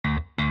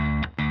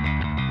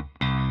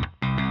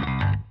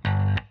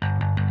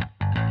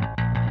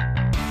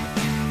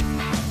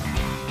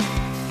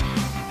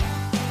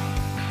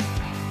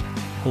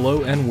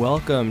Hello and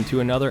welcome to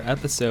another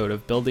episode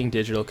of Building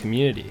Digital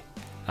Community.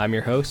 I'm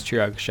your host,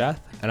 Chirag Sheth,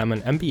 and I'm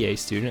an MBA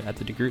student at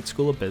the DeGroote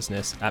School of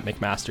Business at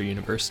McMaster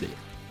University.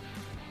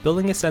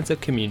 Building a sense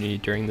of community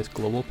during this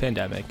global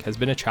pandemic has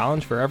been a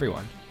challenge for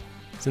everyone.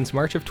 Since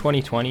March of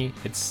 2020,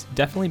 it's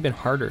definitely been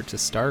harder to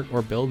start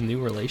or build new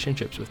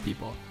relationships with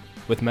people,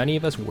 with many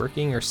of us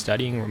working or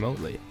studying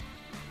remotely.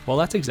 Well,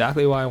 that's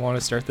exactly why I want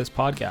to start this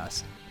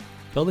podcast.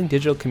 Building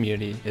Digital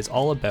Community is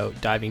all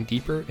about diving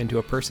deeper into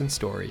a person's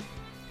story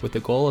with the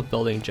goal of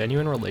building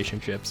genuine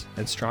relationships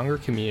and stronger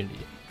community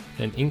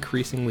in an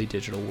increasingly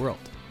digital world.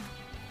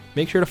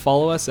 Make sure to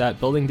follow us at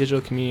Building Digital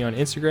Community on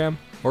Instagram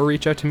or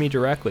reach out to me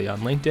directly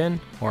on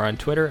LinkedIn or on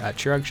Twitter at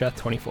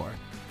ChiragSheth24.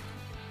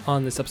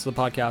 On this episode of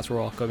the podcast,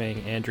 we're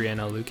welcoming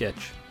Andriana Lukic.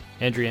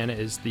 Andriana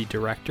is the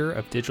Director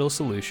of Digital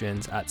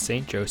Solutions at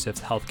St. Joseph's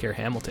Healthcare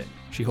Hamilton.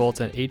 She holds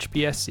an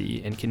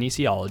HBSc in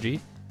Kinesiology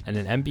and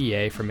an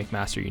MBA from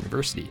McMaster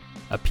University,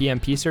 a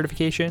PMP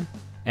certification,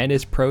 and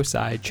is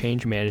ProSci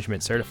Change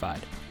Management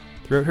certified.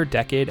 Throughout her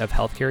decade of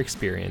healthcare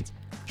experience,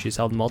 she's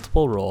held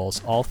multiple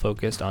roles, all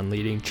focused on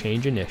leading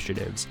change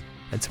initiatives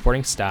and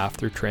supporting staff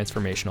through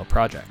transformational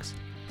projects.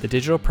 The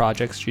digital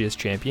projects she has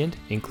championed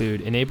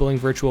include enabling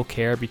virtual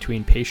care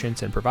between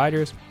patients and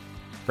providers,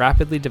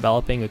 rapidly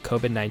developing a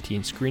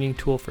COVID-19 screening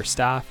tool for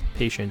staff,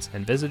 patients,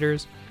 and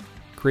visitors,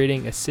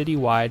 creating a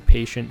citywide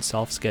patient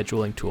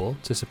self-scheduling tool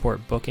to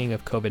support booking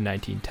of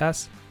COVID-19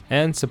 tests,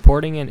 and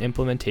supporting an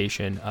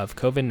implementation of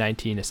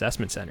COVID-19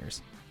 assessment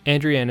centers.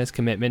 Andriana's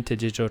commitment to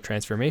digital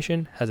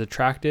transformation has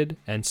attracted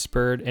and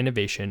spurred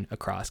innovation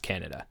across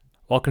Canada.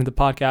 Welcome to the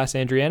podcast,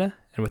 Andriana,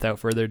 and without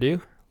further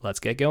ado, let's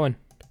get going.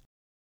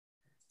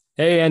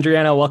 Hey,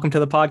 Andriana, welcome to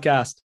the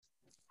podcast.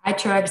 Hi,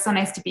 Chirag. So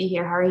nice to be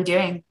here. How are you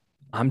doing?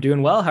 I'm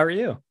doing well. How are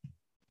you?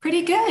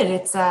 Pretty good.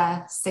 It's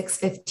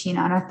 6:15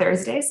 on a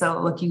Thursday,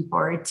 so looking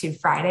forward to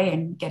Friday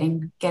and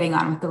getting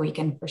on with the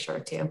weekend for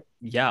sure too.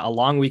 Yeah, a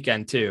long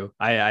weekend too.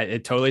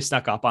 It totally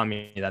snuck up on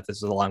me that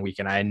this was a long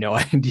weekend. I had no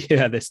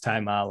idea this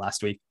time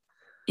last week.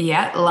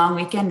 Yeah, a long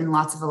weekend and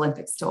lots of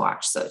Olympics to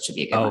watch, so it should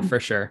be a good one. Oh, for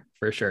sure.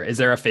 Is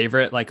there a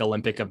favorite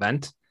Olympic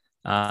event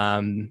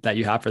that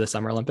you have for the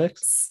Summer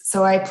Olympics?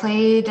 So I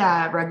played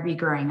rugby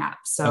growing up,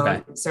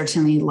 so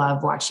Certainly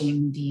love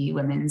watching the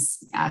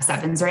women's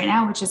sevens right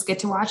now, which is good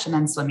to watch, and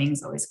then swimming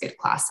is always a good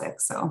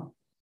classic. So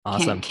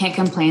awesome. Can't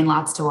complain.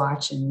 Lots to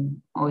watch,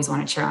 and always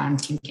want to cheer on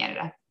Team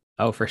Canada.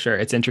 Oh, for sure.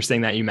 It's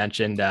interesting that you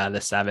mentioned the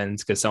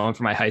sevens because someone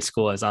from my high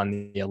school is on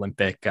the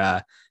Olympic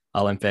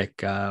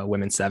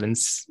women's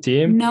sevens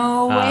team.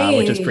 No way.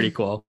 Which is pretty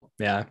cool.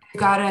 Yeah.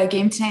 We've got a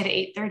game tonight at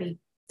 8:30.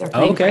 They're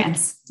playing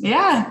France.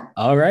 Yeah.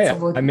 All right.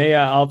 So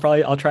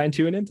I'll try and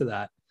tune into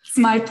that. It's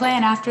my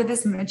plan after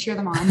this. I'm going to cheer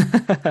them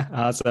on.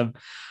 Awesome.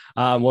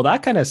 Well,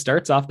 that kind of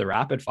starts off the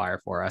rapid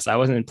fire for us. I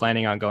wasn't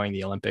planning on going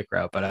the Olympic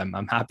route, but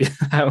I'm happy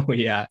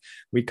that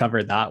we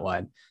covered that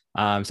one.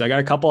 So I got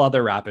a couple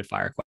other rapid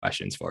fire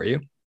questions for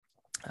you.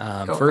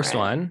 First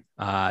one,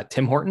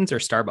 Tim Hortons or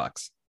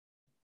Starbucks?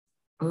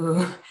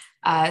 Ooh,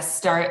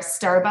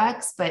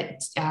 Starbucks,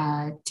 but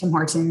Tim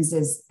Hortons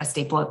is a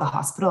staple at the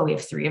hospital. We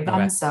have 3 of them.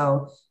 Okay.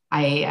 So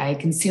I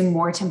consume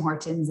more Tim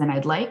Hortons than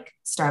I'd like.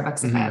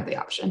 Starbucks if I have the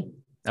option.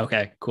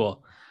 Okay,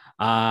 cool.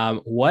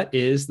 What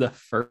is the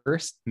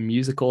first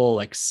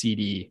musical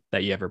CD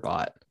that you ever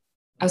bought?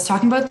 I was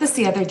talking about this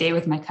the other day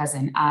with my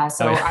cousin.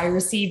 I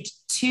received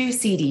 2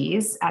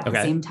 CDs at the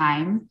same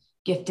time,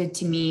 gifted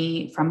to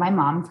me from my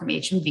mom from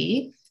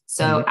HMV.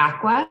 So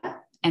Aqua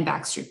and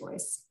Backstreet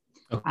Boys.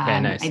 Okay,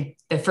 nice.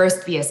 The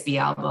first BSB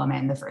album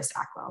and the first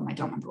Aqua album. I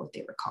don't remember what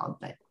they were called,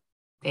 but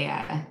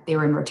they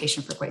were in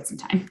rotation for quite some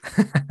time.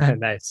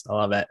 Nice. I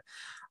love it.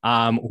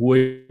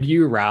 Would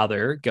you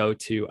rather go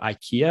to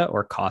IKEA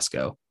or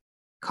Costco?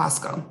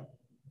 Costco.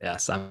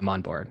 Yes, I'm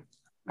on board.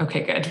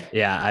 Okay, good.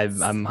 Yeah,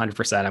 I'm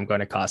 100%. I'm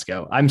going to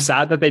Costco. I'm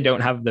sad that they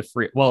don't have the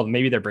free. Well,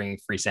 maybe they're bringing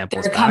free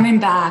samples. They're coming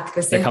back.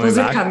 The samples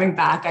are coming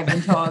back. I've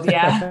been told.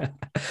 Yeah.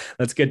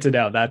 That's good to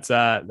know.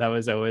 That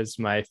was always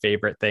my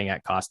favorite thing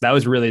at Costco. That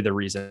was really the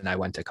reason I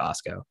went to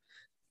Costco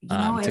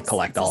to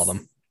collect all of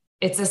them.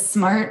 It's a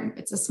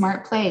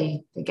smart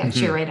play to get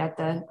you right at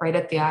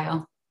the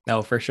aisle.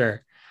 Oh, for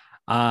sure.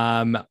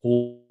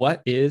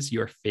 What is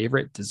your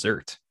favorite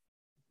dessert?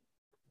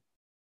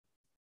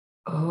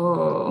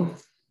 Oh.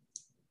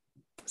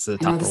 I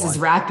know this is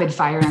rapid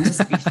fire. I'm just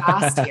going to be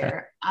fast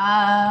here.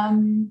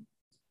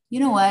 You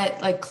know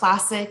what?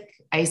 Classic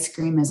ice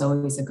cream is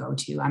always a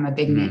go-to. I'm a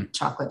big mint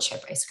chocolate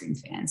chip ice cream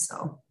fan.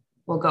 So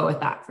we'll go with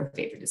that for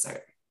favorite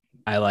dessert.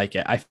 I like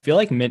it. I feel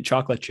like mint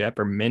chocolate chip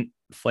or mint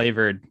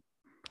flavored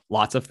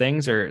lots of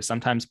things are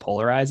sometimes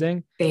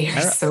polarizing. They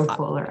are so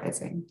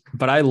polarizing.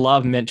 But I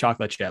love mint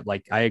chocolate chip.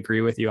 I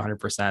agree with you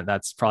 100%.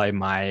 That's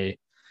probably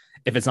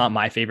if it's not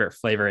my favorite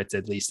flavor, it's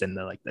at least in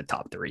the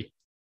top 3.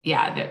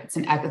 Yeah, it's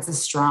a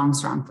strong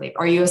flavor.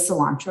 Are you a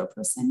cilantro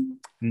person?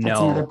 That's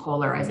another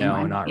polarizing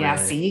one. Not yeah,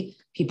 really. See,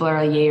 people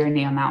are yay or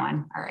nay on that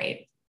one. All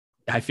right.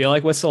 I feel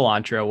like with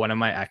cilantro, one of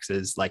my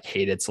exes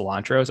hated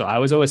cilantro, so I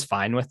was always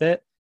fine with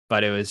it.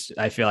 But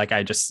I feel like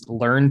I just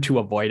learned to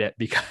avoid it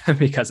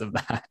because of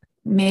that.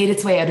 made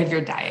its way out of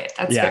your diet.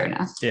 That's fair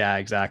enough. Yeah,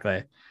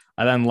 exactly.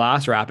 And then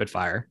last rapid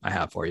fire I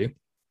have for you.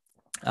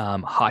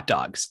 Hot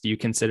dogs. Do you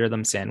consider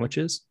them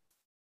sandwiches?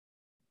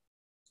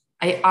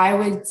 I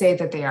would say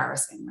that they are a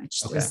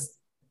sandwich. Okay. There's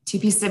 2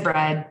 pieces of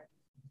bread,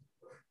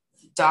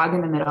 dog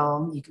in the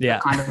middle. You can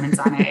put condiments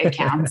on it. It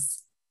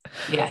counts.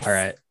 Yes. All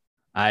right.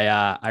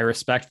 I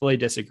respectfully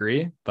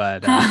disagree,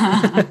 but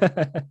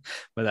but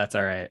that's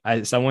all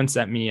right. Someone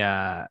sent me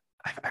I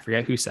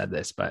forget who said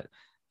this, but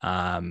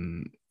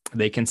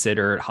they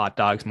consider hot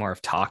dogs more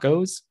of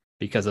tacos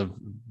because of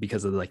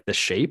like the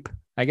shape,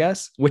 I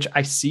guess, which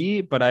I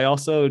see, but I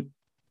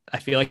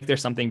feel like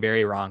there's something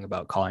very wrong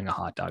about calling a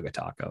hot dog a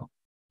taco.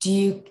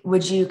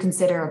 Would you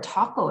consider a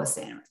taco a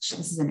sandwich?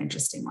 This is an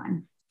interesting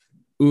one.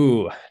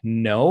 Ooh,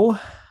 no,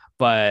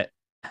 I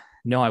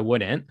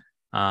wouldn't.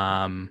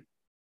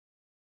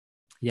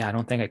 Yeah, I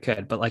don't think I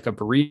could, but like a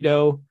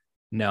burrito,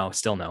 no,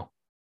 still no.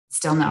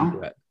 Still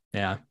no.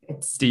 Yeah.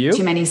 Do you?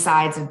 Too many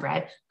sides of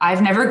bread.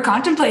 I've never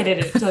contemplated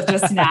it till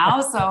just now.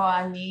 So,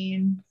 I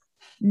mean,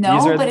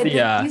 no, but these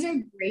are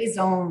gray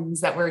zones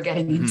that we're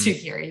getting into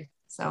here.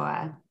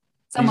 So,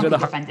 these are the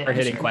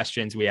hard-hitting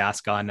questions we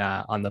ask on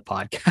the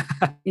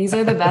podcast. These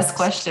are the best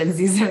questions.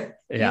 These are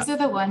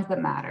the ones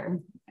that matter.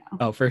 Yeah.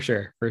 Oh, for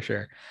sure.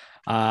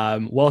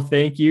 Well,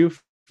 thank you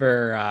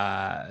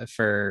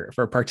for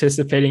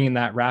participating in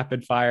that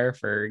rapid fire,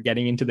 for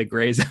getting into the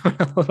gray zone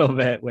a little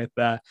bit with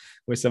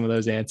some of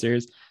those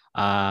answers.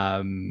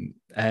 And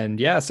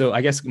yeah, so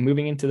I guess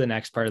moving into the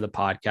next part of the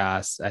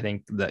podcast, I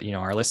think that,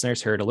 our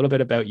listeners heard a little bit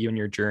about you and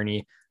your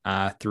journey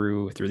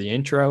through the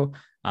intro.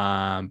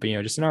 But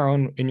just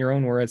in your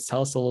own words,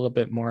 tell us a little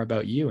bit more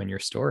about you and your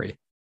story.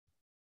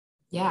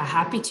 Yeah,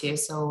 happy to.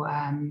 So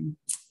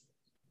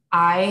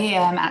I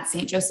am at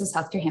St. Joseph's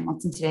Healthcare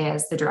Hamilton today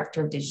as the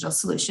Director of Digital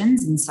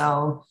Solutions. And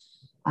so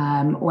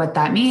what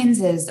that means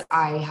is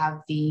I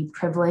have the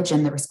privilege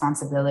and the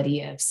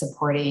responsibility of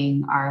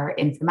supporting our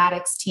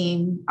informatics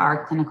team,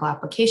 our clinical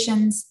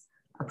applications,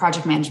 our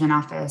project management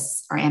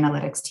office, our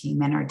analytics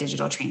team, and our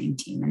digital training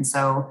team. And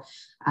so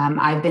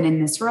I've been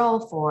in this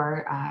role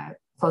for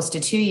close to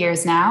 2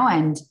 years now,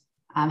 and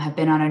have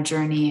been on a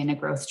journey and a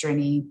growth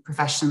journey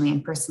professionally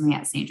and personally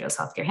at St. Joe's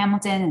Healthcare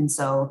Hamilton. And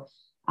so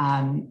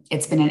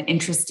it's been an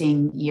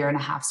interesting year and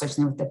a half,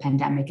 certainly with the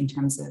pandemic, in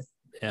terms of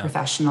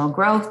professional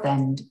growth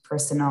and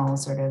personal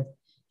sort of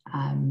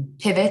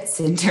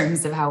pivots in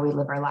terms of how we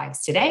live our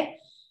lives today.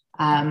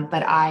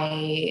 But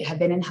I have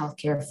been in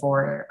healthcare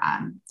for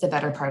the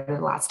better part of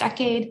the last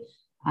decade,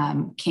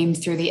 came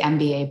through the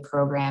MBA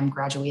program,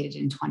 graduated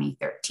in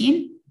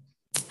 2013.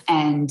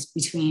 And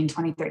between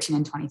 2013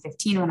 and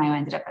 2015, when I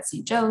ended up at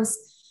St. Joe's,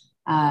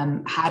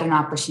 had an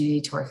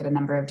opportunity to work at a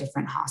number of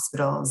different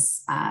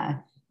hospitals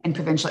and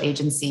provincial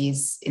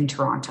agencies in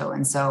Toronto.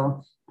 And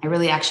so I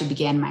really actually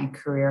began my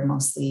career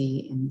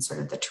mostly in sort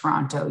of the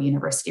Toronto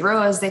University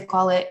Row, as they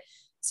call it.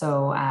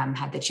 So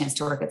had the chance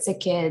to work at Sick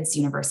Kids,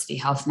 University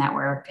Health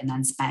Network, and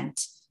then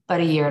spent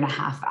about a year and a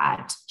half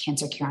at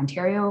Cancer Care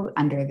Ontario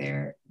under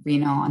their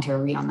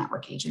Ontario Renal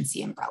Network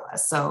Agency umbrella.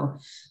 So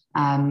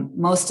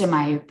most of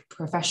my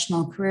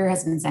professional career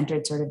has been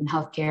centered sort of in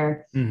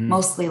healthcare,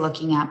 mostly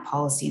looking at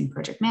policy and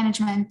project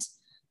management.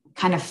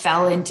 Kind of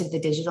fell into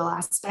the digital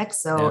aspect.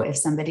 So if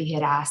somebody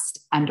had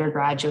asked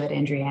undergraduate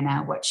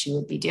Andriana what she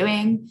would be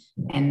doing,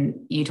 and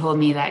you told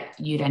me that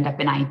you'd end up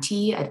in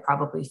IT, I'd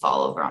probably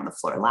fall over on the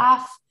floor,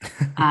 laugh.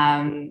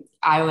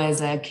 I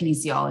was a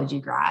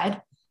kinesiology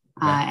grad.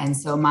 And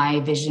so my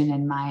vision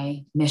and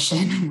my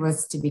mission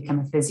was to become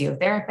a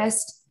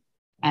physiotherapist.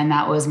 And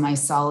that was my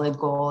solid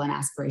goal and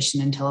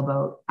aspiration until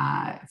about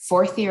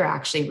fourth year,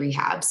 actually,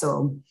 rehab.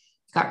 So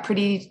got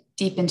pretty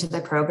deep into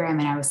the program,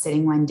 and I was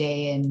sitting one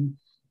day in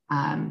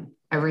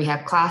a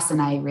rehab class,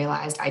 and I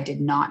realized I did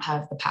not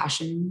have the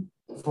passion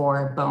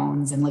for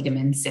bones and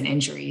ligaments and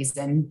injuries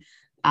and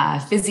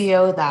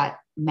physio that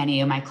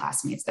many of my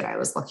classmates that I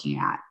was looking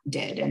at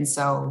did. And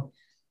so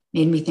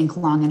made me think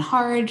long and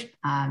hard,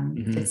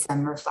 did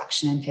some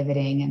reflection and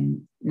pivoting,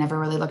 and never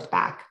really looked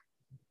back.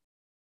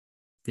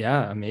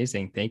 Yeah,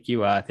 amazing. Thank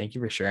you. Thank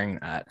you for sharing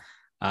that.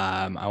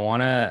 I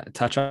want to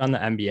touch on the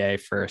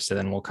MBA first, and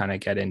then we'll kind of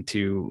get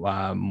into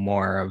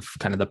more of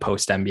kind of the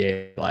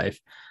post-MBA life.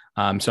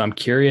 So I'm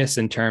curious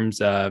in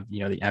terms of, the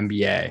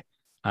MBA,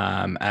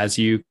 as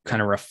you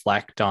kind of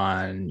reflect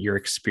on your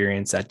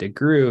experience at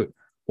DeGroote,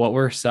 what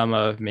were some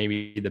of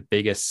maybe the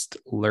biggest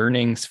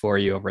learnings for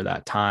you over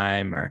that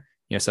time, or,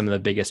 some of the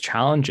biggest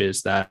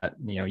challenges that,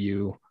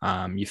 you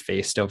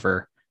faced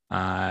over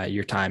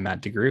your time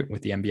at DeGroote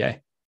with the MBA?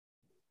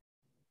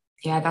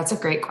 Yeah, that's a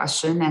great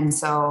question. And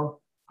so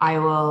I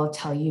will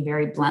tell you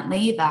very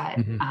bluntly that,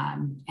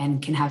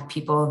 and can have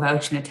people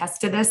vouch and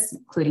attest to this,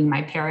 including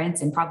my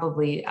parents and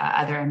probably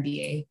other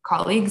MBA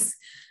colleagues,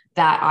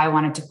 that I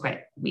wanted to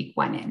quit week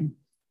one in.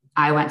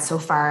 I went so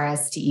far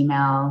as to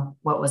email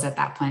what was at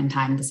that point in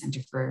time the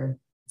Center for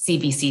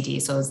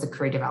CBCD, so it was the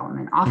Career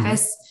Development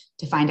Office,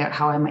 to find out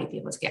how I might be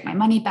able to get my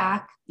money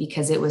back,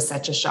 because it was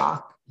such a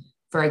shock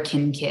for a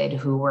kin kid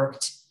who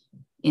worked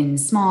in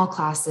small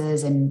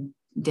classes and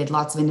did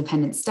lots of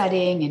independent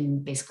studying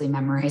and basically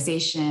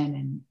memorization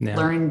and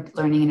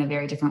learning in a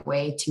very different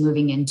way, to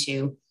moving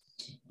into,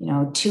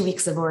 2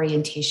 weeks of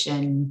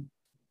orientation,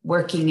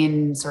 working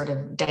in sort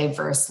of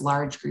diverse,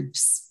 large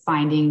groups,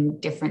 finding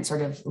different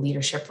sort of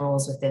leadership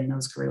roles within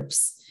those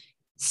groups,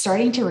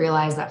 starting to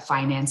realize that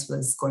finance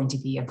was going to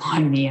be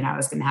upon me, and I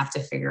was going to have to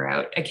figure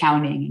out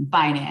accounting and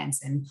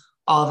finance and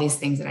all these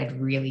things that I'd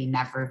really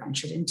never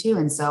ventured into.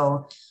 And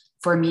so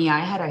for me, I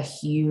had a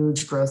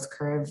huge growth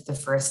curve the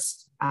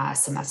first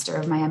semester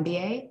of my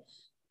MBA.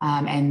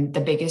 And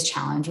the biggest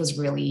challenge was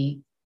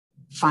really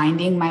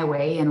finding my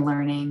way and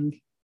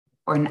learning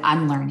or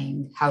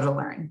unlearning how to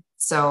learn.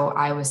 So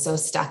I was so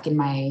stuck in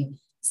my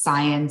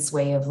science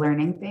way of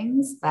learning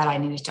things that I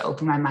needed to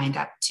open my mind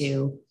up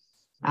to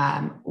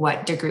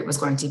what DeGroote was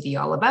going to be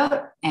all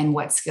about and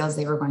what skills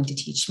they were going to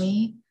teach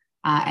me,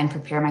 and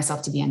prepare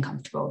myself to be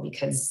uncomfortable,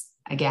 because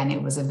again,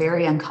 it was a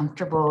very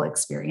uncomfortable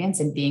experience,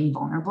 and being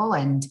vulnerable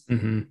and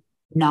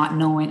not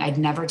knowing. I'd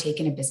never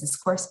taken a business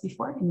course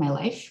before in my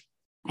life.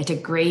 I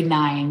took grade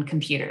 9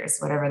 computers,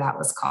 whatever that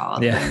was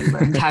called. Yeah. And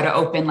learned how to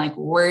open like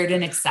Word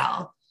and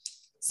Excel.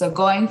 So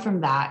going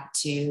from that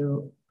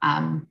to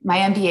my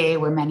MBA,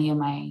 where many of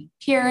my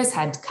peers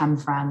had come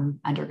from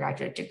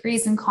undergraduate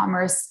degrees in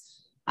commerce,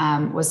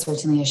 was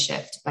certainly a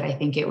shift. But I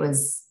think it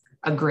was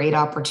a great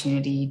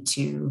opportunity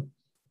to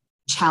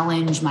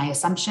challenge my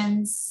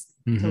assumptions,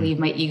 to leave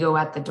my ego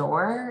at the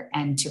door,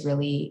 and to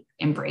really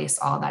embrace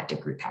all that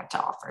DeGroote had to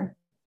offer.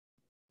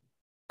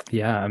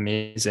 Yeah,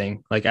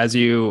 amazing. Like, if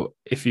you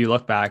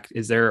look back,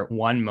 is there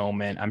one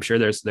moment, I'm sure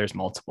there's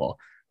multiple,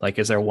 like,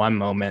 is there one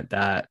moment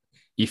that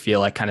you feel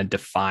like kind of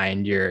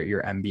defined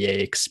your MBA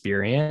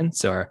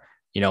experience, or,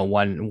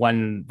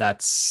 one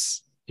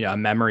that's, a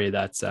memory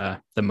that's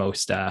the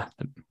most, I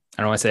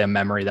don't want to say a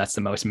memory that's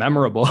the most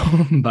memorable,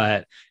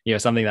 but,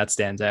 something that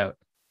stands out?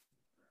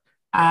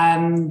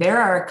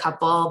 There are a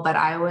couple, but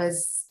I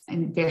was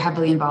very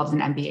heavily involved in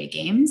MBA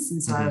games.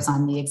 And so I was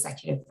on the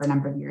executive for a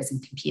number of years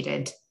and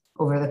competed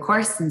over the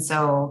course. And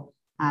so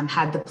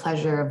had the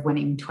pleasure of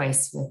winning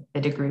twice with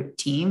the DeGroote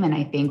team. And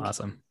I think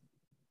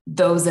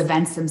those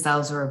events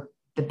themselves were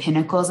the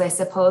pinnacles, I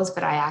suppose.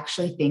 But I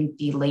actually think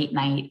the late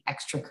night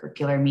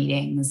extracurricular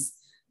meetings,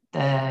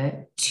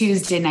 the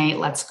Tuesday night,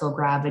 let's go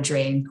grab a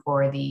drink,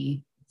 or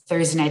the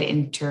Thursday night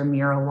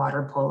intramural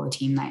water polo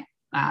team that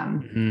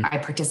I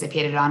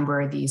participated on,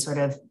 were the sort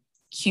of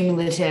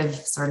cumulative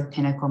sort of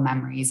pinnacle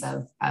memories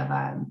of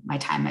my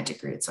time at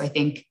DeGroote. So I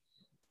think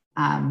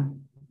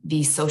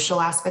the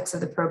social aspects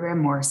of the program,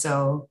 more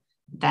so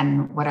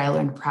than what I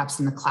learned perhaps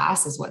in the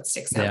class, is what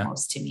sticks out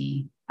most to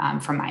me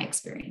from my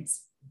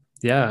experience.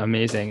 Yeah,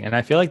 amazing. And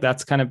I feel like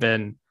that's kind of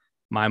been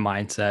my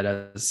mindset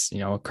as,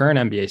 a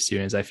current MBA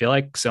student. I feel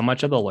like so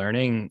much of the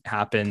learning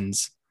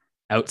happens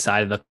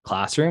outside of the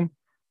classroom.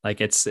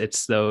 Like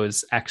it's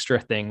those extra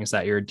things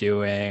that you're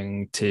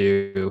doing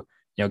to,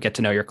 get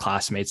to know your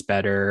classmates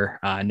better,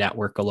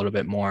 network a little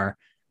bit more.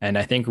 And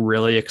I think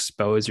really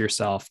expose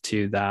yourself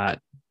to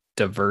that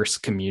diverse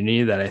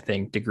community that I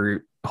think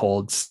DeGroote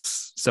holds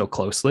so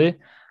closely.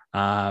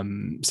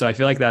 So I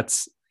feel like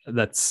that's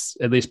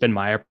at least been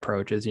my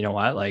approach, is,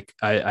 like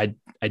I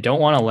don't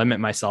want to limit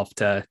myself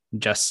to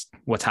just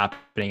what's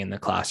happening in the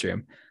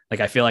classroom. Like,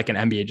 I feel like an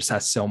MBA just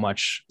has so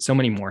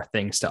many more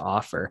things to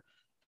offer.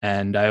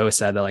 And I always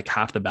said that like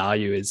half the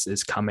value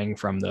is coming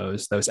from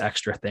those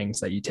extra things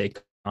that you take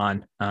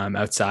on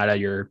outside of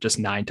your just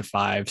 9 to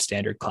 5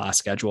 standard class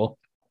schedule.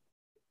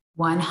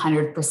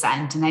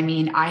 100%. And I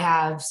mean,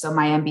 so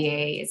my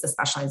MBA is a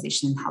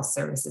specialization in health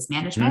services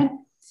management,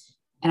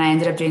 and I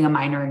ended up doing a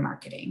minor in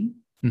marketing.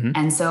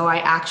 And so I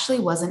actually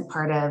wasn't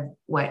part of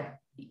what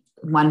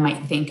one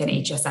might think an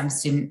HSM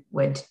student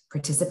would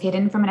participate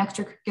in from an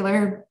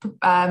extracurricular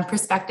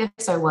perspective.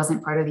 So I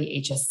wasn't part of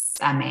the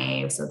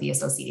HSMA, so the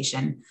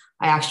association.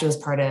 I actually was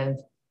part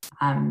of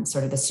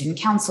sort of the student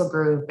council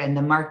group and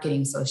the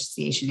marketing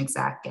association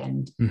exec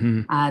and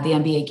the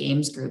MBA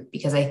games group,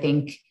 because I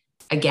think,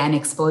 again,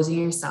 exposing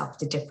yourself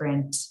to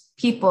different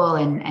people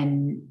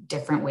and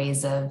different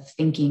ways of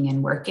thinking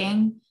and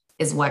working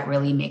is what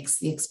really makes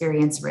the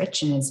experience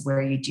rich, and is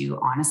where you do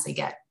honestly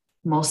get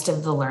most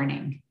of the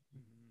learning.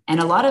 And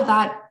a lot of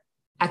that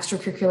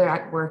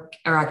extracurricular work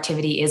or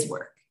activity is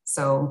work.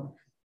 So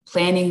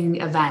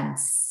planning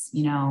events,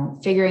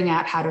 figuring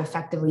out how to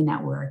effectively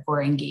network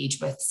or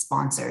engage with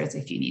sponsors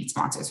if you need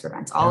sponsors for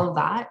events, all of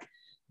that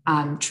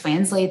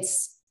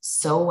translates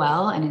so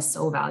well and is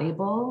so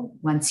valuable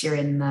once you're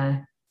in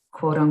the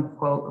quote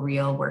unquote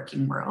real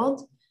working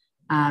world.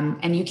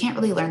 And you can't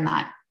really learn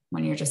that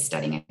when you're just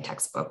studying a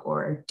textbook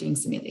or doing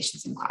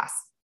simulations in class.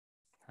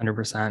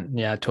 100%.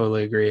 Yeah, I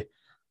totally agree.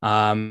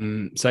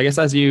 So I guess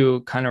as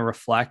you kind of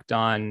reflect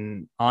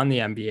on the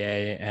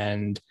MBA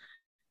and,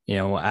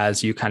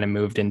 as you kind of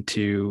moved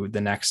into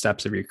the next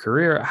steps of your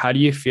career, how do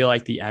you feel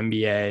like the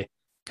MBA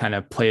kind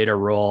of played a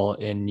role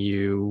in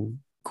you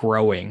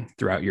growing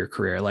throughout your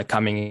career? Like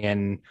coming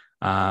in,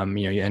 I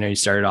know you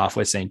started off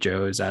with St.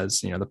 Joe's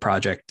as, the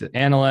project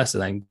analyst,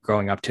 and then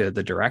growing up to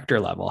the director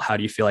level. How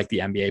do you feel like the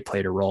MBA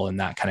played a role in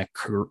that kind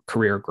of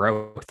career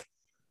growth?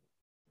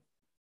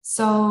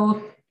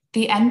 So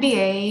the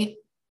MBA,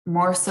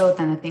 more so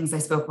than the things I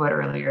spoke about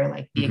earlier,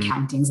 like the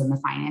accountings and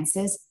the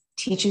finances,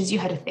 teaches you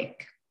how to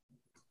think.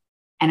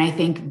 And I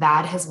think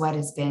that is what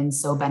has been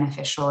so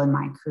beneficial in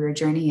my career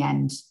journey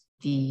and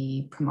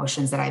the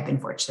promotions that I've been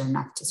fortunate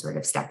enough to sort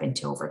of step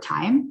into over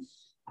time.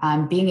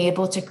 Being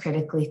able to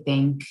critically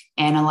think,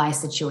 analyze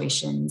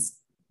situations,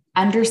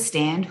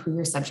 understand who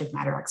your subject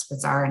matter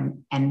experts are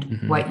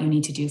and what you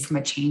need to do from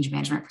a change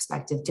management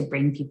perspective to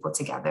bring people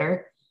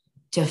together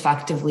to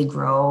effectively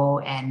grow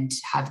and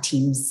have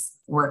teams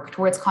work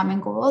towards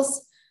common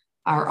goals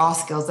are all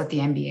skills that the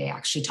MBA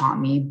actually taught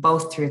me,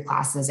 both through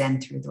classes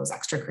and through those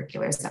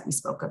extracurriculars that we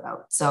spoke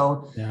about.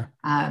 So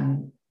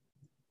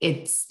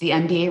it's the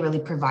MBA really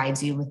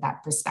provides you with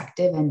that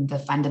perspective and the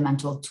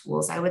fundamental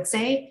tools, I would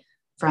say,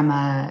 from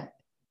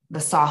the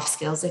soft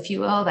skills, if you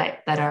will,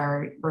 that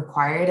are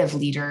required of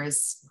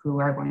leaders who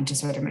are going to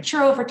sort of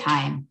mature over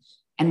time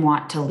and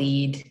want to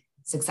lead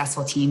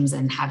successful teams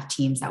and have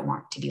teams that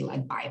want to be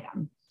led by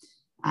them.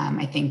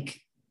 I think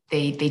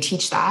they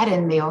teach that.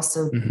 And they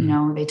also,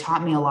 they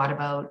taught me a lot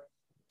about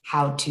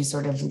how to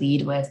sort of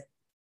lead with,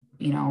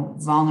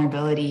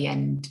 vulnerability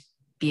and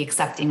be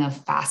accepting of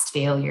fast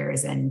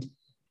failures. And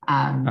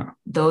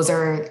those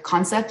are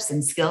concepts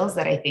and skills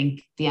that I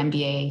think the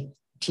MBA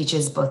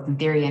teaches both in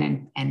theory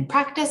and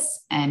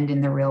practice, and in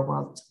the real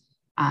world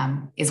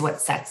is what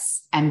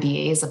sets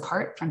MBAs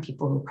apart from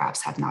people who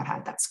perhaps have not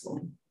had that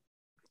schooling.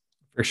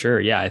 For sure.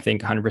 Yeah, I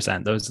think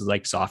 100%. Those are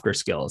like softer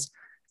skills.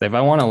 If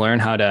I want to learn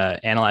how to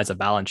analyze a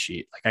balance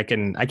sheet, like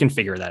I can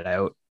figure that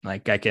out.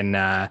 Like I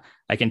can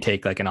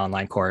take like an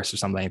online course or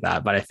something like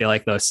that. But I feel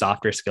like those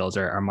softer skills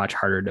are much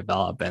harder to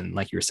develop. And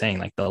like you were saying,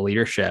 like the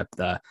leadership,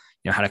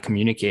 how to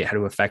communicate, how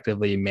to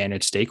effectively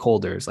manage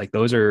stakeholders, like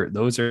those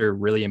are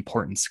really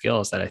important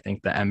skills that I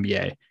think the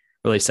MBA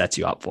really sets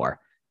you up for,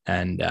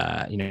 and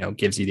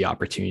gives you the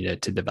opportunity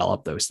to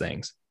develop those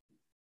things.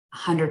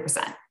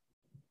 100%.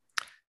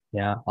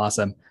 Yeah,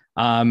 awesome.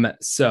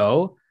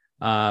 So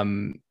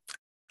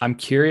I'm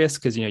curious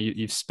because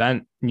you've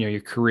spent your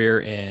career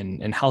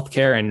in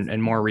healthcare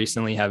and more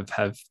recently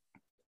have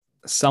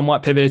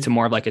somewhat pivoted to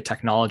more of like a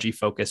technology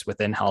focus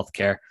within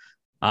healthcare.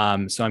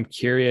 So I'm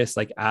curious,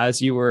 like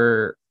as you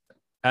were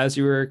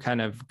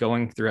kind of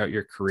going throughout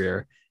your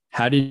career,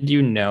 how did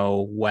you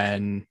know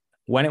when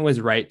it was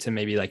right to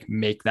maybe like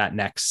make that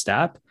next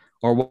step,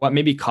 or what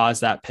maybe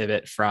caused that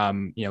pivot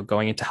from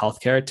going into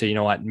healthcare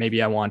to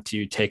maybe I want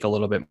to take a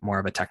little bit more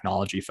of a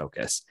technology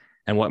focus,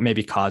 and what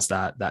maybe caused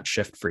that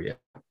shift for you?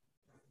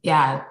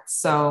 Yeah,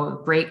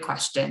 so great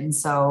question.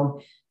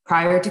 So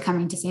prior to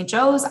coming to St.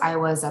 Joe's, I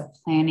was a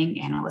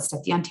planning analyst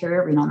at the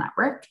Ontario Renal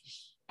Network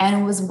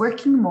and was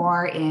working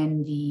more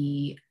in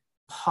the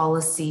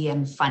policy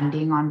and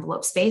funding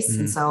envelope space.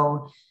 And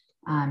so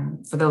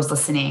for those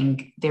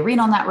listening, the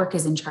Renal Network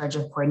is in charge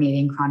of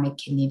coordinating chronic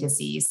kidney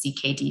disease,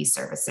 CKD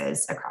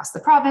services across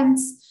the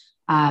province.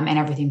 And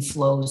everything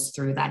flows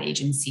through that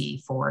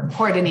agency for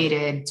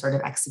coordinated sort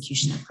of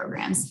execution of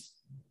programs.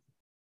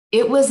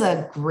 It was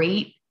a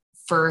great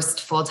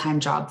first full-time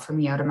job for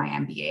me out of my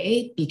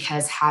MBA,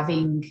 because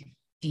having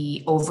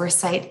the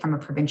oversight from a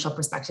provincial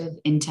perspective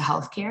into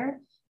healthcare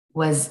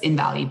was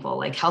invaluable.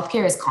 Like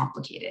healthcare is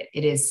complicated.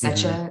 It is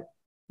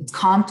it's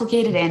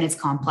complicated and it's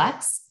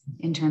complex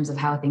in terms of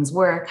how things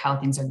work, how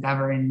things are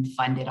governed,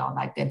 funded, all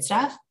that good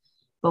stuff.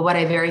 But what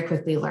I very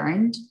quickly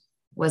learned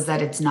was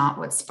that it's not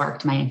what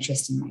sparked my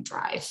interest and my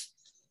drive.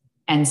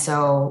 And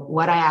so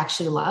what I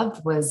actually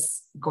loved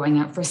was going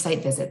out for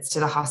site visits to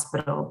the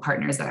hospital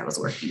partners that I was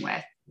working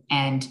with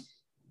and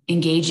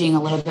engaging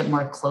a little bit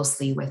more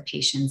closely with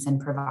patients and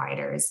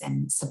providers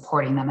and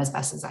supporting them as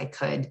best as I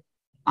could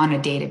on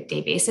a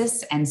day-to-day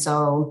basis. And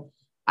so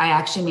I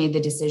actually made the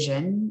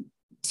decision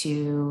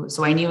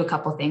so I knew a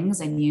couple things.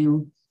 I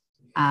knew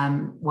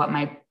what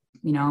my,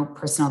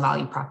 personal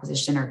value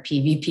proposition, or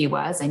PVP,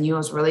 was. I knew I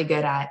was really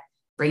good at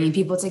bringing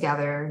people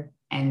together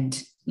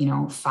and,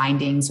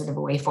 finding sort of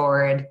a way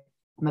forward.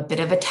 I'm a bit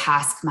of a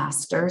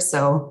taskmaster.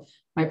 So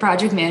my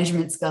project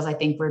management skills, I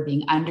think, were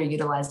being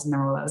underutilized in the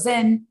role I was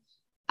in.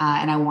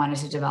 And I wanted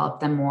to develop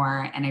them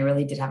more. And I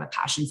really did have a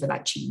passion for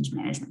that change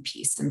management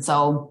piece. And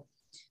so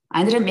I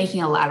ended up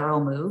making a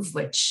lateral move,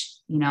 which,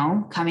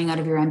 coming out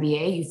of your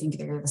MBA, you think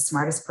you're the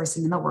smartest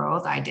person in the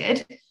world. I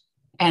did.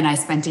 And I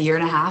spent a year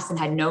and a half and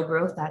had no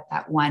growth at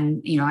that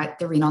one, at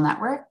the Renal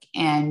Network,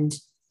 and,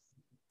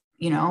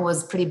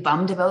 was pretty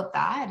bummed about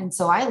that. And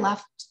so I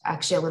left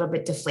actually a little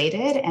bit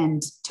deflated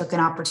and took an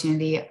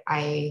opportunity.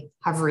 I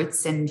have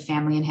roots and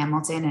family in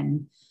Hamilton,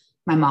 and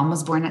my mom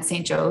was born at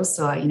St. Joe's.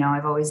 So,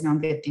 I've always known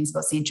good things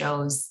about St.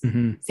 Joe's.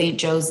 St.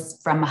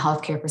 Joe's, from a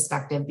healthcare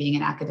perspective, being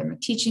an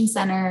academic teaching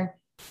center,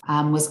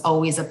 was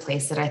always a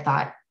place that I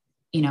thought,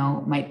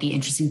 might be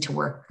interesting to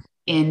work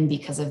in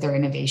because of their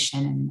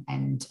innovation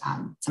and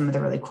some of the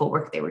really cool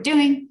work they were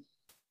doing.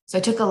 So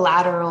I took a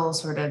lateral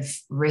sort of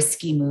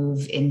risky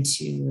move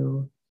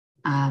into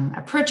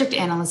a project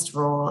analyst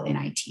role in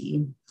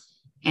IT.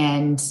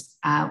 And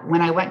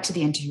when I went to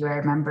the interview, I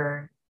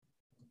remember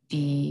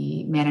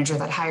the manager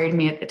that hired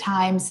me at the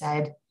time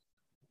said,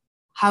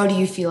 how do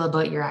you feel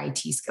about your IT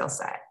skill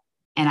set?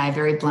 And I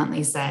very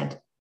bluntly said,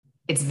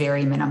 it's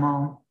very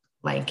minimal.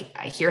 Like,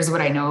 here's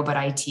what I know about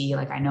IT.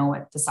 Like, I know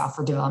what the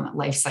software development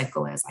life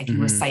cycle is. I can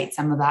recite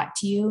some of that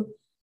to you,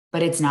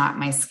 but it's not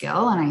my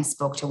skill. And I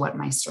spoke to what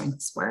my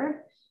strengths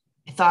were.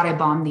 I thought I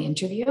bombed the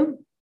interview.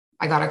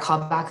 I got a call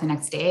back the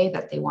next day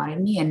that they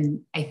wanted me.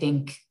 And I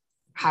think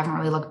haven't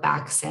really looked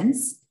back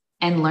since,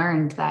 and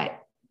learned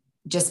that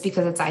just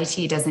because it's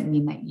IT doesn't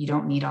mean that you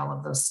don't need all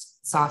of those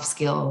soft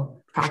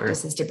skill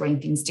practices to bring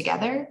things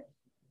together.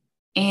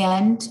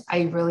 And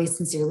I really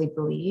sincerely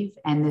believe,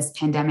 and this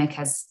pandemic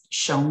has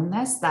shown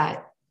this,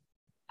 that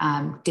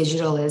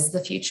digital is the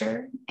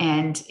future.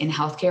 And in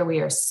healthcare, we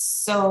are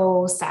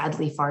so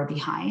sadly far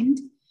behind.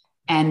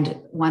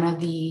 And one of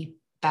the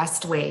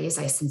best ways,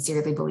 I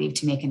sincerely believe,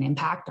 to make an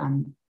impact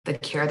on the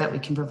care that we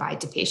can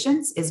provide to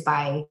patients is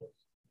by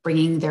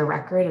bringing their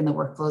record and the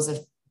workflows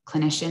of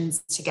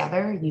clinicians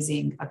together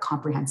using a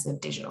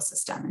comprehensive digital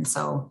system. And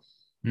so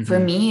for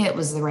me, it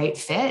was the right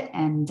fit.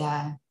 And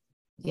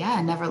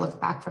I never looked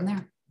back from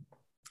there.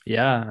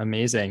 Yeah,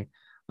 amazing.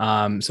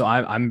 So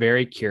I'm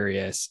very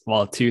curious.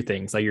 Well, two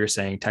things, like you were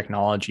saying,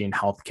 technology and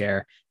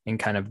healthcare, and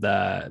kind of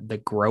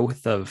the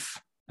growth of,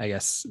 I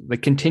guess, the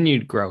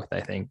continued growth,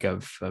 I think,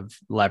 of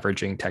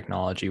leveraging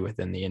technology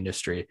within the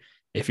industry.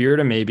 If you were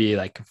to maybe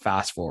like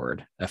fast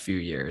forward a few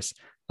years,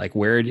 like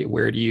where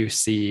do you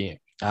see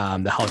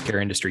the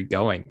healthcare industry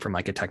going from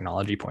like a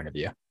technology point of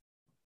view?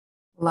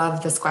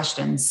 Love this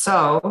question.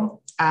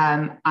 So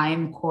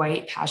I'm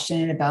quite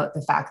passionate about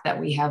the fact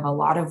that we have a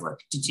lot of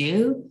work to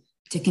do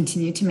to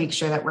continue to make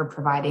sure that we're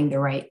providing the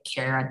right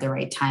care at the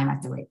right time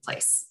at the right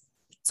place.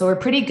 So we're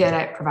pretty good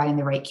at providing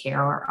the right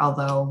care,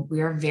 although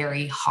we are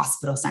very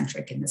hospital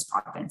centric in this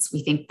province.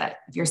 We think that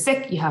if you're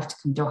sick, you have to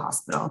come to a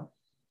hospital.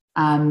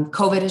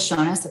 COVID has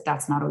shown us that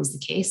that's not always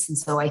the case. And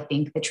so I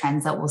think the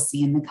trends that we'll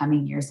see in the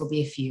coming years will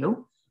be a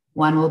few.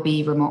 One will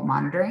be remote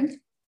monitoring.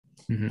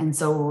 And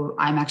so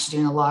I'm actually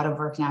doing a lot of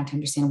work now to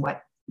understand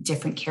what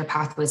different care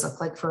pathways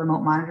look like for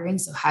remote monitoring.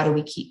 So how do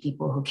we keep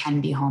people who can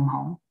be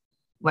home?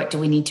 What do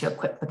we need to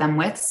equip them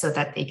with so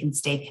that they can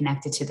stay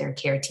connected to their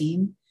care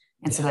team,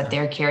 and so that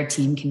their care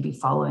team can be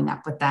following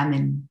up with them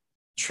and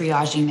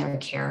triaging their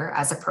care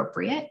as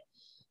appropriate?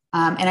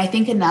 And I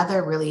think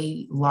another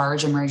really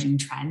large emerging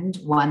trend,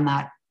 one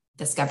that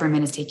this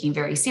government is taking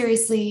very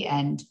seriously,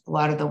 and a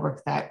lot of the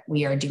work that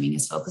we are doing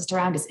is focused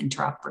around, is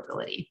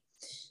interoperability.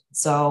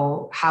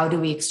 So how do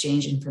we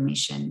exchange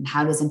information?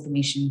 How does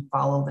information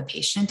follow the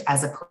patient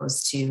as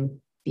opposed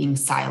to being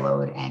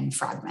siloed and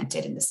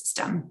fragmented in the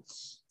system?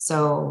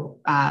 So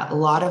a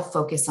lot of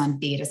focus on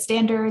data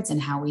standards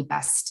and how we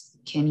best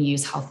can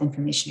use health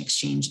information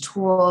exchange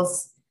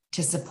tools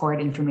to support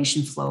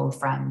information flow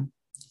from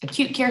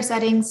acute care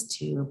settings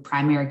to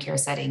primary care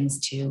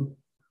settings to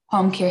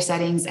home care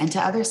settings and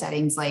to other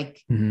settings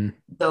like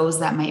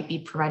those that might be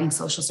providing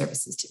social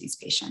services to these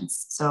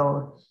patients.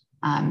 So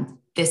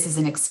this is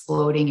an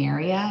exploding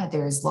area.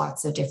 There's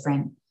lots of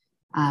different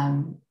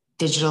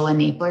digital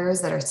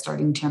enablers that are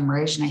starting to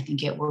emerge. And I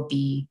think it will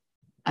be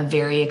a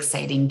very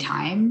exciting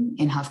time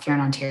in healthcare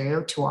in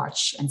Ontario to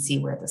watch and see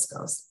where this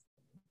goes.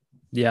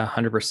 Yeah,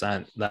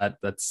 100%.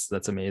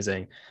 That's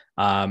amazing.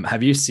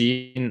 Have you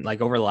seen,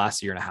 like, over the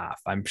last year and a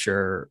half, I'm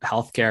sure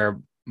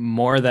healthcare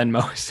more than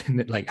most,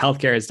 like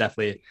healthcare is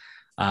definitely,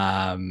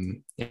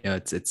 I'm sure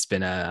it's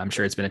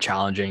been a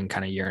challenging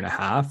kind of year and a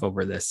half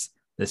over this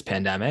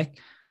pandemic.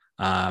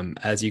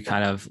 As you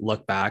kind of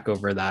look back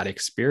over that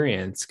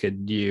experience,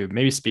 could you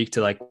maybe speak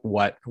to like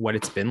what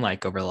it's been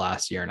like over the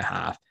last year and a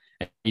half?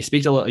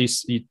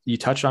 You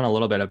touched on a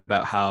little bit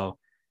about how,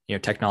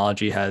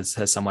 technology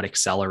has somewhat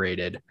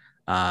accelerated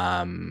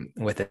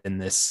within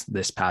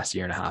this past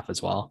year and a half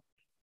as well.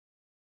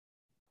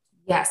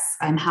 Yes,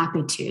 I'm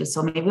happy to.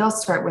 So maybe I'll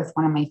start with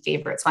one of my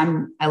favorites.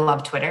 I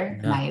love Twitter,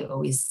 and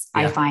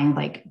I find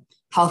like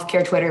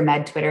healthcare Twitter,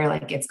 med Twitter,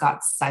 like it's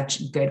got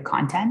such good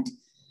content.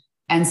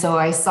 And so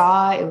I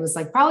saw, it was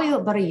like probably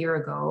about a year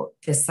ago,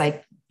 this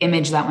like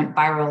image that went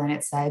viral, and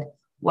it said,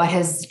 what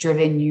has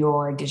driven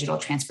your digital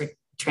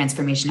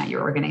transformation at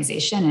your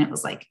organization? And it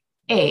was like,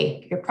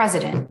 A, your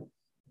president,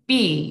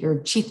 B,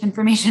 your chief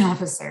information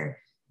officer,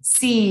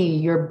 C,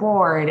 your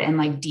board, and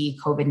like D,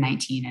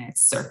 COVID-19, and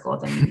it's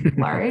circled and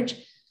large.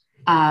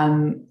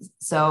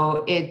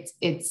 So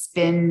it's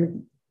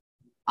been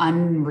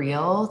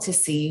unreal to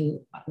see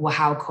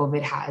how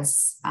COVID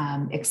has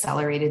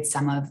accelerated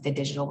some of the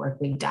digital work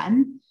we've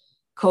done.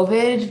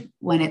 COVID,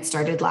 when it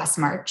started last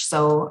March,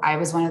 so I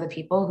was one of the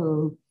people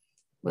who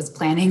was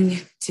planning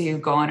to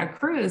go on a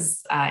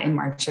cruise in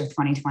March of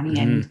 2020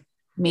 and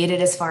made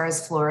it as far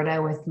as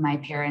Florida with my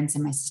parents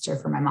and my sister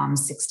for my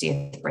mom's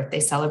 60th birthday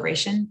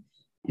celebration.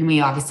 And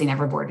we obviously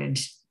never boarded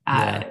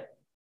the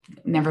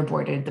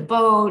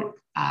boat.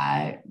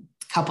 A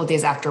couple of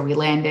days after we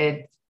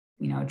landed,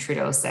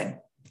 Trudeau said,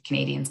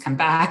 Canadians come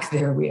back,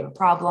 we have a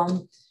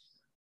problem.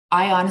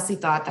 I honestly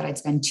thought that I'd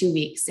spend 2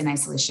 weeks in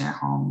isolation at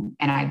home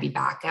and I'd be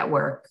back at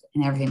work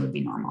and everything would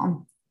be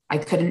normal. I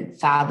couldn't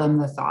fathom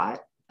the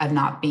thought of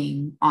not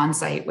being on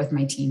site with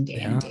my team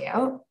day in, day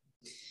out.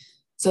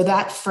 So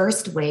that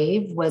first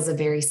wave was a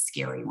very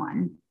scary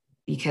one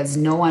because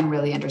no one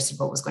really understood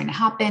what was going to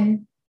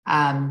happen.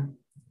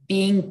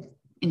 Being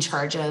in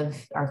charge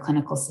of our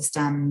clinical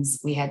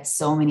systems, we had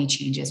so many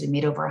changes. We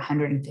made over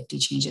 150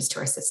 changes to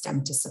our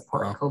system to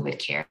support COVID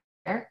care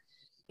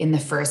in the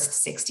first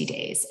 60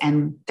 days.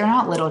 And they're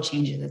not little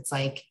changes. It's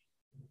like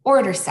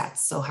order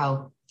sets. So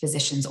how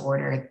physicians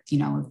order,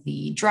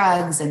 the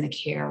drugs and the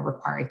care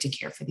required to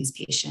care for these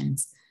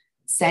patients,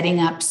 setting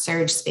up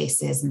surge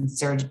spaces and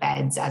surge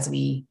beds as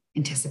we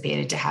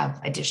anticipated to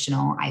have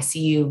additional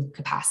ICU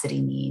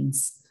capacity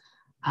needs,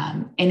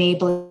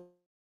 enabling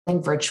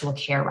virtual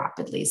care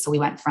rapidly. So we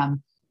went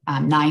from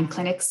 9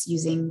 clinics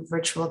using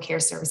virtual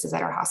care services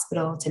at our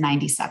hospital to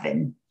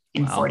 97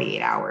 in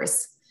 48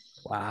 hours.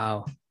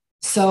 Wow.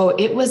 So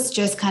it was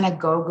just kind of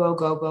go, go,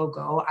 go, go,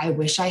 go. I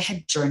wish I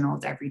had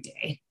journaled every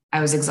day.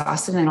 I was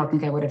exhausted and I don't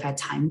think I would have had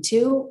time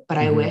to, but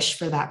I wish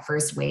for that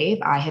first wave,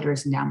 I had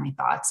written down my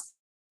thoughts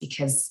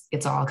because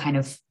it's all kind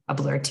of a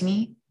blur to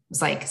me. It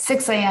was like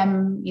 6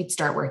 a.m. you'd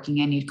start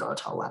working and you'd go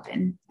till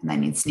 11 and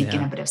then you'd sneak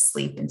in a bit of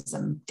sleep and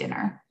some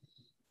dinner.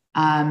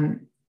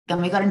 Then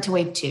we got into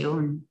wave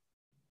 2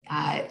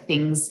 and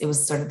it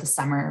was sort of the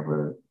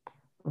summer.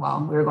 We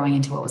were going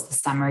into what was the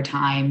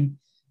summertime.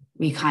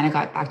 We kind of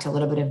got back to a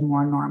little bit of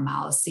more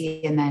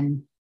normalcy and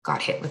then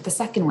got hit with the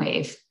second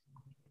wave.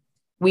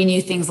 We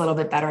knew things a little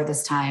bit better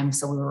this time,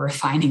 so we were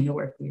refining the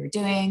work we were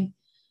doing.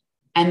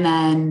 And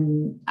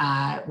then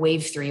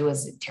wave 3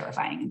 was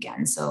terrifying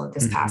again. So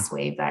this past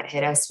wave that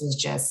hit us was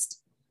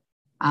just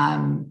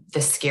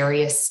the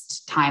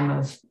scariest time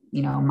of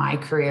my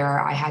career.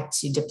 I had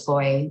to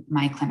deploy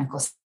my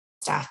clinical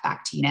staff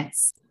back to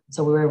units.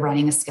 So we were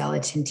running a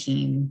skeleton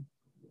team.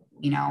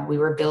 We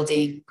were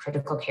building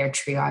critical care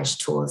triage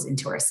tools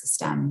into our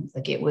system.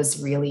 Like it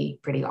was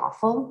really pretty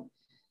awful.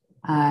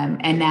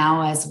 And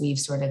now as we've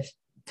sort of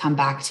come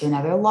back to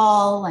another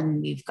lull and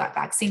we've got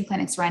vaccine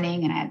clinics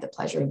running and I had the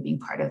pleasure of being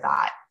part of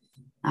that.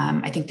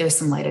 I think there's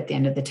some light at the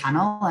end of the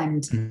tunnel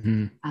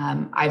and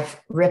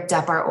I've ripped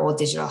up our old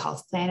digital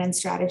health plan and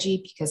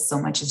strategy because so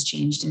much has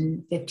changed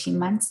in 15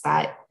 months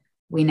that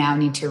we now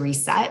need to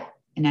reset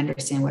and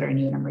understand what our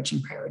new and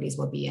emerging priorities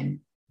will be and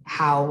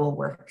how we'll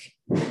work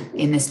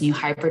in this new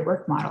hybrid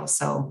work model.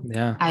 So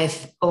I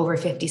have over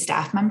 50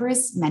 staff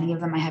members. Many of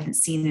them I haven't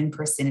seen in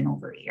person in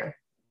over a year.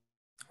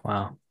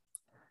 Wow.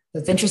 So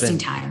it's interesting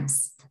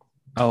times.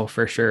 Oh,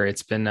 for sure.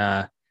 It's been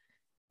a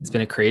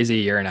crazy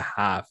year and a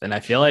half. And I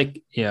feel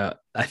like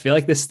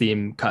this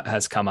theme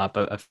has come up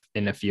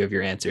in a few of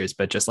your answers,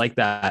 but just like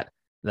that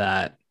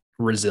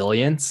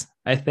resilience,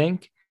 I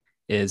think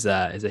is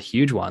a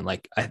huge one.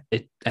 Like I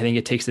think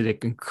it takes an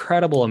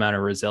incredible amount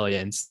of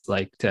resilience,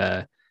 like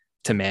to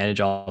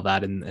manage all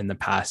that in the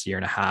past year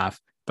and a half.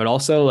 But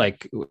also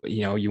like,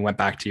 you went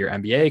back to your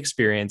MBA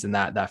experience and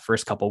that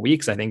first couple of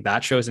weeks, I think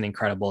that shows an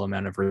incredible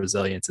amount of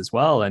resilience as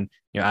well. And,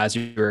 as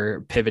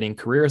you're pivoting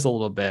careers a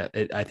little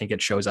bit, I think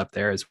it shows up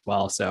there as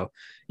well. So,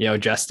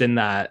 just in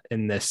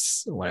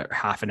this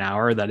half an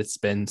hour that it's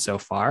been so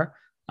far,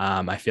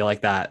 I feel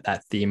like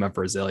that theme of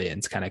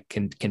resilience kind of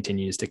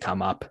continues to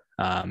come up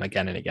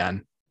again and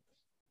again.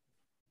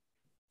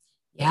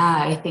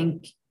 Yeah, I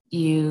think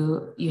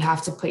you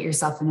have to put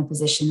yourself in a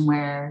position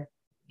where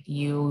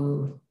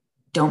you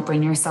don't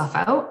bring yourself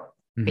out,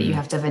 but you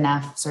have to have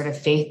enough sort of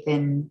faith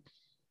in,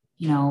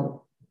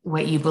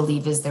 what you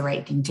believe is the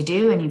right thing to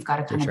do. And you've got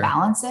to kind of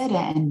balance it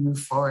and move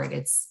forward.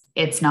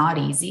 It's not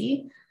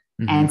easy.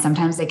 And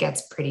sometimes it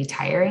gets pretty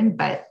tiring,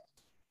 but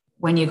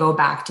when you go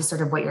back to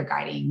sort of what your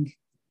guiding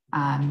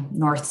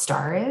North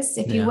Star is,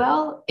 if you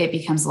will, it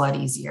becomes a lot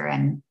easier.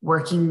 And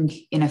working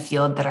in a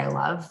field that I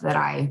love, that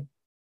I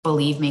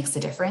believe makes a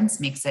difference,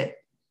 makes it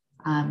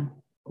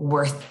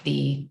worth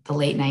the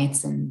late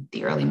nights and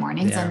the early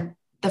mornings and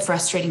the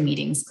frustrating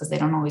meetings because they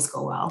don't always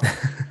go well.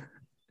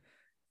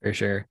 For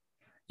sure.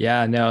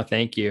 Yeah, no,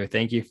 thank you.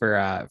 Thank you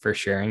for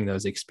sharing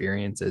those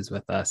experiences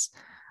with us.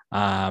 We're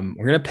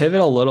going to pivot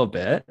a little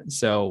bit.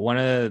 So one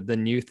of the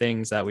new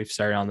things that we've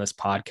started on this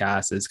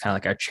podcast is kind of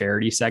like our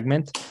charity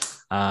segment.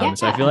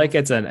 So I feel like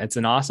it's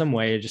an awesome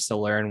way just to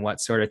learn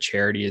what sort of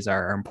charities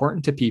are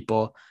important to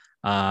people.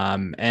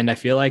 And I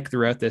feel like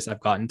throughout this,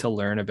 I've gotten to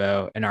learn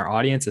about, and our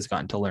audience has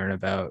gotten to learn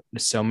about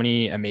so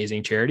many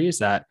amazing charities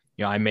that,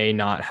 I may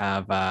not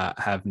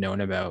have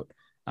known about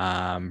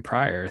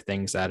prior,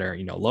 things that are,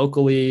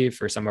 locally.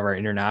 For some of our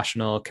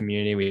international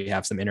community, we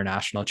have some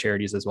international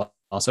charities as well.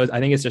 So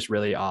I think it's just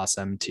really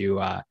awesome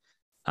to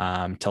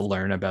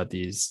learn about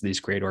these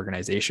great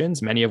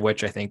organizations, many of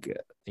which I think,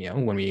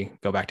 when we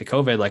go back to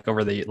COVID, like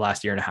over the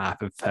last year and a half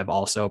have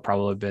also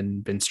probably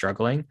been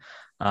struggling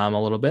a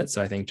little bit.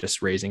 So I think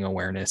just raising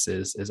awareness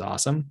is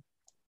awesome.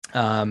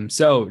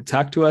 So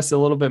talk to us a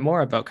little bit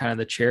more about kind of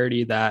the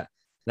charity that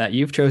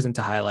you've chosen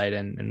to highlight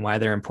and why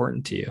they're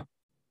important to you.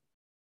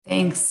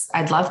 Thanks.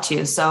 I'd love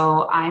to.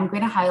 So I'm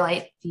going to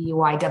highlight the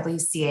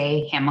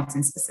YWCA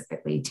Hamilton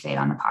specifically today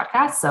on the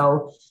podcast.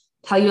 So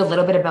tell you a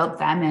little bit about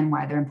them and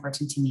why they're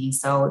important to me.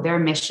 So their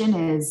mission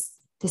is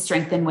to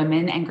strengthen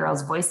women and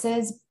girls'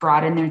 voices,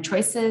 broaden their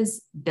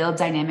choices, build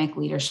dynamic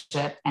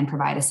leadership, and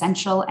provide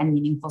essential and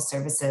meaningful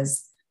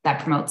services that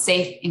promote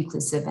safe,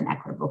 inclusive, and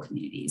equitable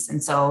communities.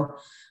 And so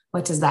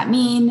what does that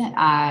mean?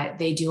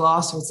 They do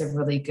all sorts of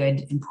really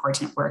good,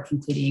 important work,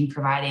 including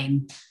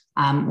providing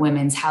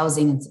women's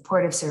housing and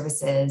supportive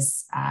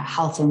services,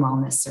 health and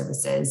wellness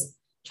services,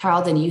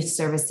 child and youth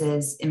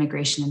services,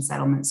 immigration and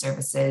settlement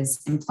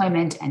services,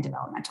 employment and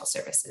developmental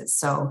services.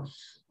 So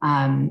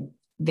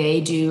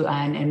they do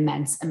an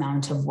immense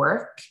amount of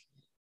work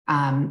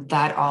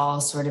that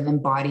all sort of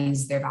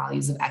embodies their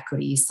values of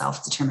equity,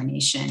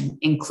 self-determination,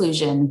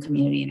 inclusion,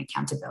 community, and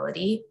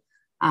accountability.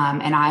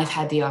 And I've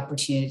had the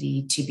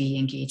opportunity to be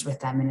engaged with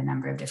them in a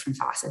number of different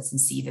facets and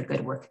see the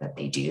good work that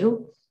they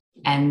do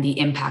and the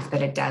impact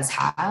that it does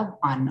have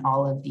on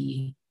all of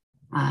the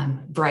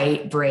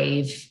bright,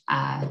 brave,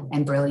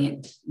 and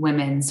brilliant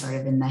women sort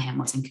of in the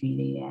Hamilton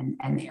community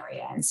and the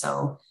area. And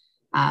so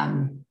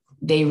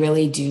they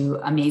really do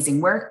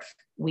amazing work.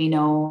 We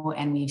know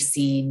and we've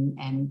seen,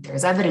 and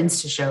there's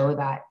evidence to show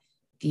that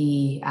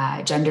the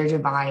gender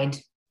divide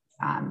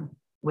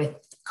with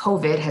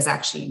COVID has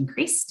actually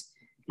increased.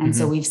 And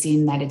so we've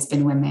seen that it's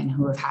been women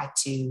who have had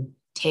to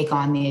take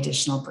on the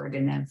additional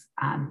burden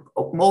of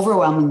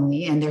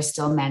overwhelmingly, and there's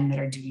still men that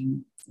are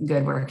doing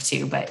good work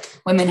too, but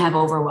women have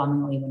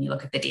overwhelmingly, when you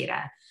look at the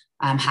data,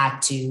 had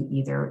to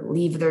either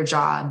leave their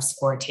jobs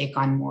or take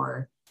on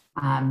more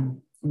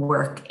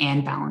work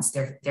and balance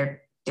their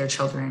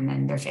children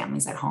and their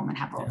families at home and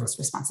have all those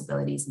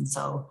responsibilities. And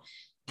so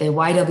the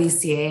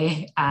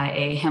YWCA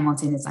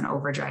Hamilton is on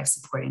overdrive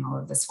supporting all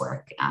of this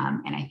work.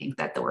 And I think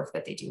that the work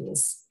that they do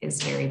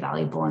is very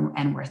valuable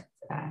and worth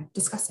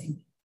discussing.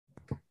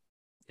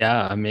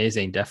 Yeah,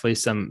 amazing. Definitely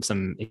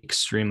some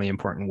extremely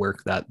important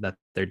work that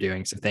they're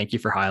doing. So thank you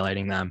for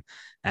highlighting them.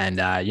 And,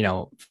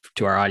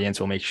 to our audience,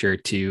 we'll make sure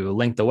to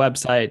link the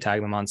website,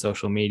 tag them on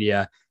social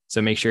media.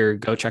 So make sure,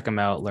 go check them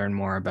out, learn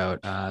more about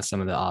some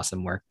of the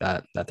awesome work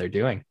that they're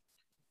doing.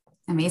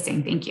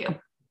 Amazing. Thank you.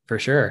 For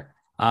sure.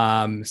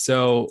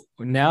 So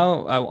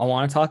now I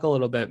want to talk a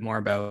little bit more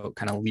about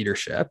kind of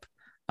leadership.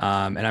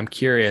 And I'm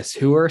curious,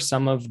 who are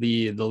some of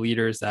the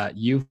leaders that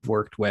you've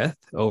worked with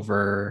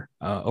over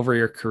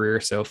your career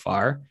so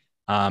far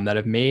that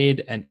have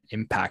made an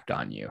impact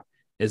on you?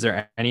 Is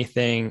there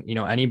anything,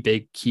 any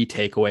big key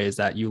takeaways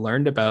that you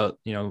learned about,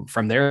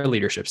 from their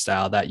leadership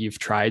style that you've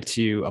tried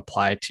to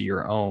apply to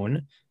your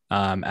own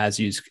as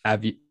you've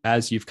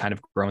kind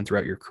of grown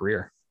throughout your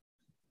career?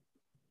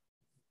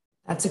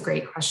 That's a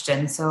great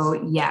question.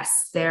 So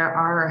yes, there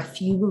are a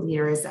few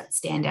leaders that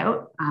stand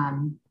out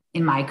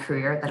in my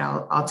career that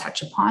I'll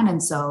touch upon.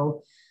 And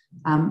so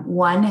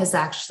one is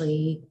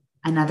actually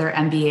another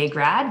MBA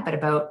grad, but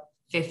about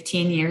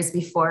 15 years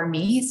before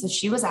me. So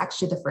she was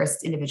actually the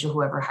first individual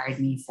who ever hired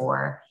me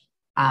for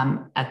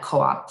a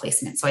co-op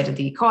placement. So I did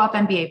the co-op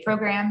MBA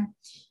program,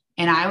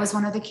 and I was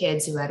one of the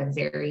kids who had a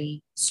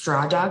very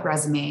straw dog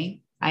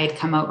resume. I had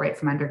come out right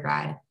from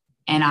undergrad,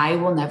 and I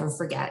will never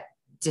forget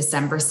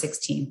December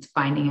 16th,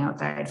 finding out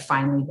that I'd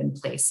finally been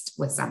placed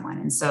with someone.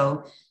 And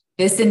so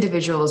this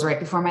individual was right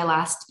before my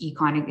last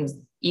econ.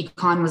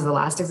 Econ was the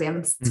last exam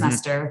of the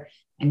semester.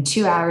 And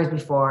 2 hours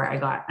before, I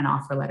got an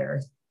offer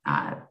letter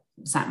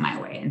sent my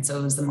way. And so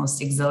it was the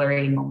most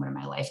exhilarating moment of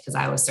my life because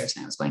I was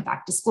certain I was going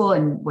back to school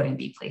and wouldn't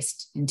be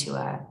placed into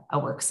a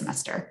work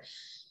semester.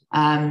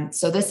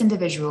 So this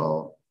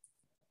individual,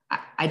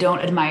 I don't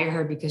admire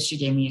her because she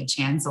gave me a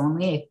chance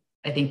only.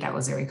 I think that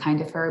was very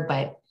kind of her,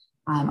 but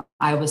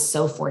I was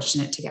so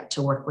fortunate to get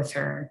to work with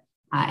her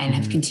and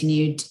have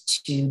continued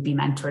to be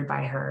mentored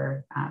by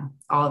her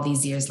all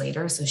these years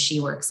later. So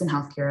she works in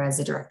healthcare as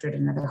a director at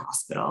another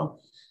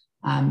hospital.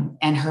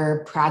 And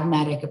her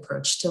pragmatic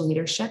approach to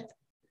leadership,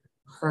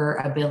 her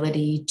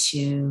ability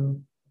to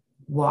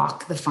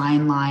walk the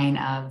fine line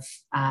of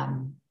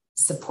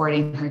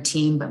supporting her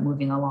team, but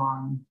moving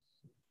along,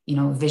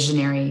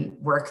 visionary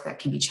work that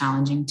can be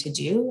challenging to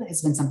do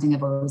has been something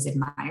I've always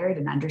admired,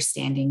 and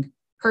understanding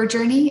her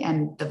journey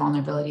and the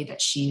vulnerability that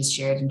she's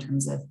shared in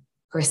terms of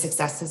her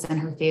successes and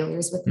her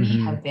failures with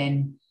me have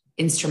been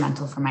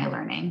instrumental for my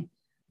learning.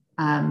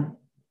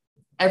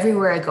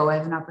 Everywhere I go, I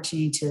have an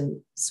opportunity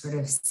to sort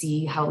of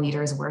see how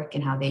leaders work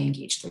and how they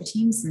engage their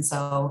teams. And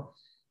so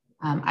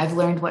I've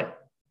learned what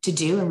to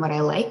do and what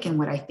I like and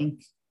what I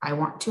think I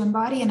want to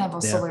embody. And I've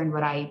also learned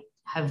what I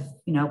have,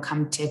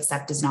 come to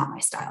accept is not my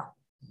style.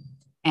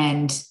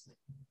 And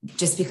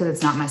just because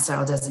it's not my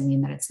style doesn't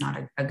mean that it's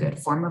not a good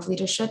form of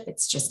leadership.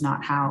 It's just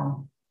not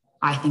how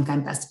I think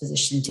I'm best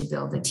positioned to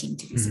build a team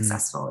to be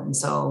successful. And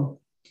so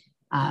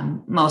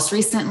most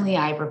recently,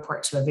 I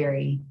report to a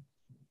very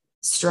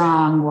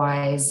strong,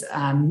 wise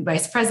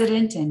vice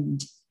president,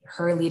 and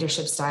her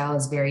leadership style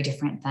is very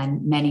different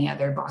than many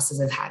other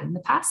bosses I've had in the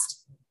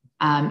past.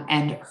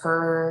 And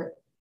her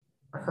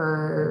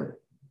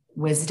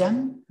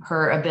wisdom,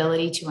 her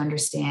ability to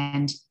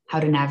understand how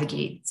to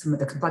navigate some of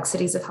the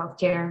complexities of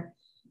healthcare,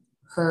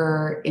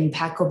 her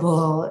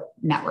impeccable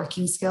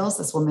networking skills.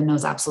 This woman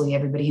knows absolutely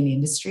everybody in the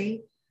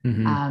industry.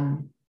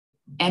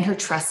 and her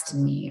trust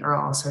in me are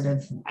all sort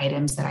of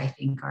items that I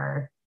think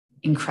are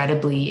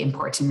incredibly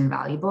important and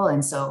valuable.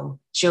 And so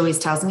she always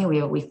tells me, we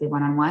have a weekly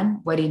one-on-one,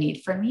 what do you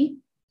need from me?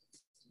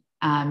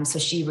 So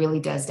she really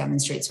does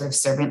demonstrate sort of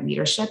servant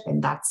leadership.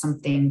 And that's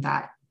something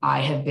that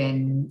I have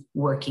been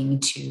working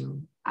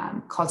to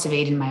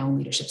cultivate in my own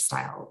leadership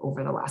style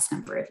over the last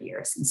number of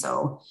years. And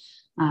so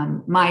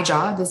my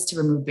job is to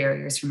remove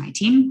barriers for my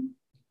team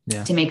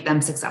to make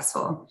them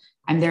successful.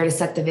 I'm there to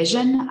set the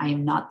vision. I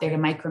am not there to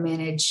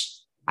micromanage.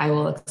 I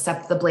will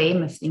accept the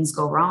blame if things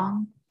go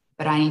wrong,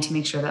 but I need to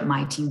make sure that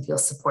my team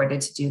feels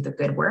supported to do the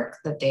good work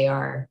that they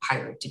are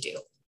hired to do.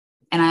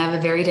 And I have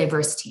a very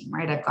diverse team,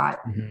 right? I've got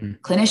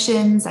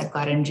clinicians, I've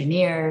got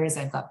engineers,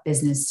 I've got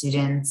business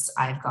students,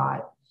 I've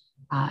got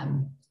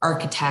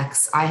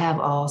architects. I have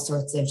all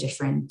sorts of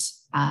different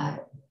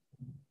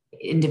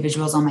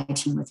individuals on my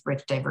team with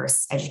rich,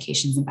 diverse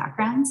educations and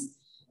backgrounds.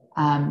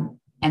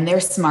 And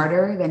they're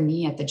smarter than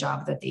me at the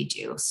job that they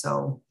do.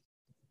 So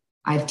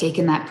I've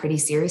taken that pretty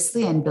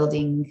seriously and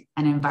building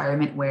an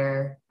environment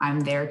where I'm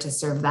there to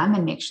serve them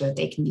and make sure that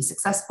they can be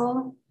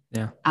successful.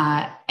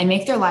 And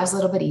make their lives a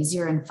little bit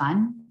easier and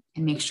fun,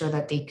 and make sure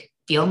that they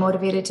feel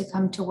motivated to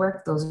come to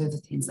work. Those are the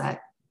things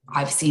that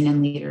I've seen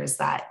in leaders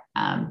that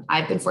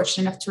I've been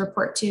fortunate enough to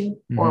report to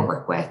or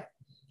work with,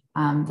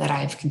 that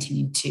I've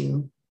continued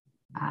to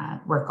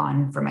work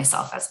on for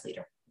myself as a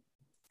leader.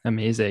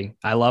 Amazing.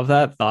 I love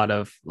that thought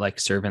of like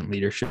servant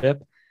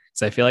leadership.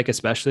 So I feel like,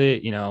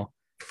 especially,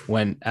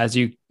 when as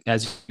you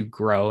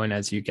grow and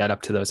as you get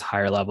up to those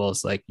higher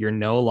levels, like you're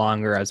no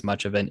longer as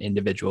much of an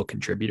individual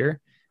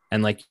contributor.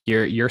 And like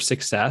your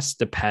success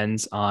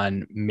depends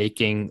on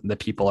making the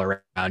people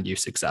around you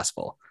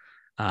successful.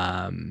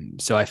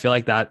 So I feel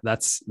like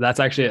that's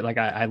actually, like,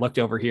 I looked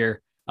over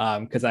here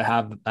because I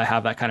have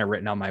that kind of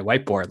written on my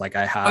whiteboard. Like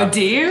I have. Oh,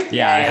 do you?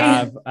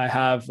 Yeah, I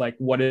have like,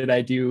 what did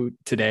I do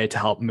today to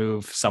help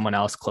move someone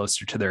else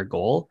closer to their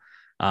goal?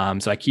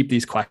 So I keep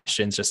these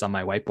questions just on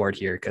my whiteboard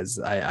here because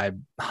I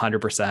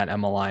 100%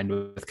 am aligned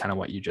with kind of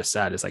what you just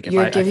said. Is like,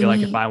 I feel like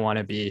if I want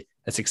to be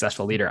a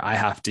successful leader, I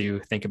have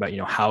to think about,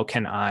 how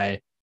can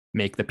I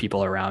make the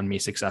people around me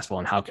successful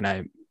and how can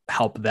I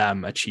help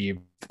them achieve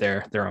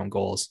their own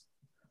goals?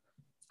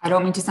 I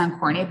don't mean to sound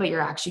corny, but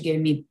you're actually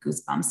giving me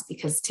goosebumps,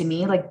 because to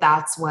me, like,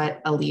 that's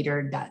what a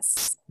leader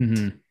does.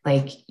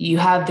 Like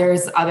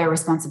there's other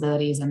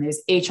responsibilities, and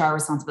there's HR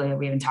responsibility that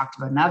we haven't talked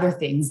about, and other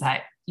things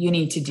that you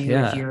need to do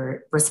if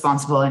you're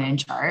responsible and in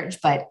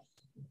charge. But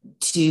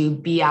to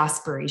be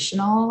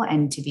aspirational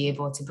and to be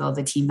able to build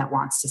a team that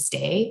wants to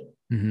stay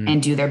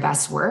and do their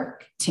best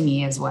work, to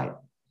me, is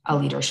what a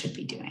leader should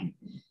be doing.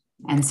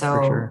 And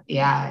so,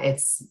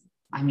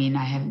 I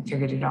haven't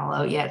figured it all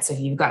out yet. So if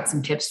you've got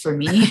some tips for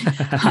me,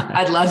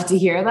 I'd love to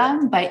hear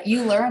them. But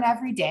you learn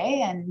every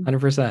day, and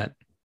 100%.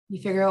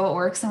 You figure out what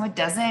works and what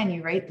doesn't, and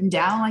you write them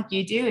down like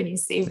you do, and you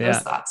save those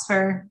thoughts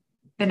for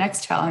the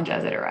next challenge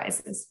as it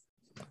arises.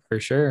 For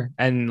sure.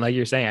 And like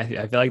you're saying,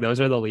 I feel like those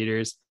are the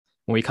leaders,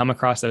 when we come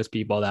across those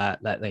people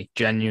that like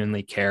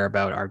genuinely care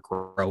about our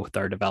growth,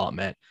 our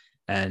development,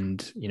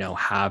 and,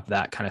 have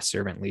that kind of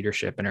servant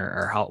leadership and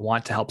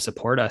want to help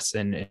support us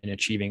in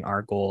achieving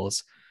our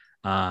goals,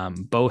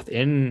 both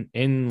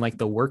in like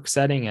the work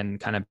setting and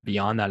kind of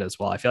beyond that as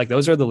well. I feel like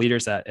those are the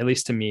leaders that, at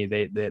least to me,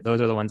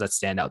 those are the ones that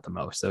stand out the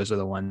most. Those are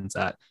the ones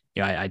that,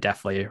 I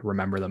definitely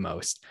remember the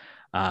most.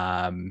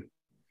 And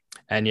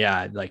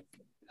like,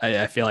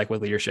 I feel like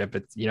with leadership,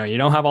 it's, you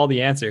don't have all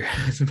the answers,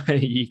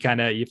 but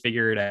you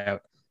figure it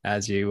out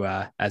as you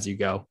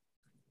go.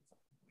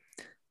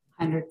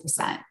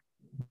 100%.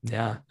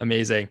 Yeah.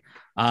 Amazing.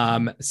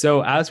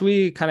 So as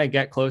we kind of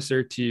get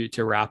closer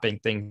to wrapping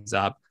things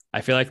up,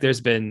 I feel like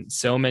there's been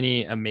so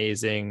many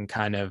amazing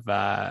kind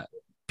of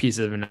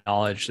pieces of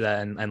knowledge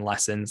and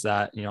lessons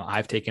that,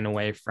 I've taken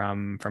away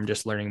from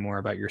just learning more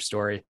about your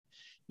story.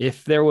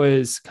 If there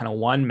was kind of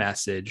one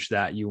message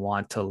that you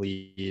want to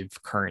leave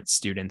current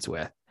students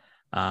with,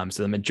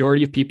 so the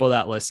majority of people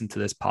that listen to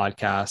this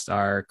podcast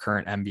are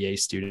current MBA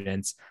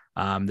students.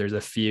 There's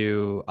a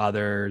few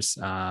others,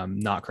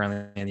 not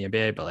currently in the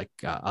MBA, but like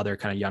other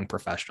kind of young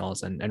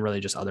professionals and really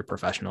just other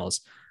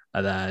professionals.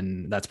 And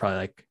then that's probably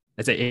like,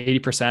 I'd say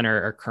 80%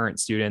 are current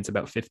students,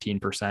 about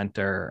 15%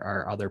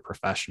 are other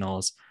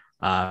professionals.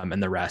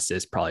 And the rest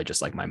is probably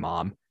just like my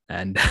mom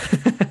and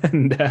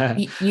you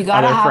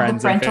gotta have the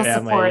parental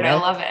support. I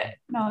love it.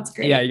 No, it's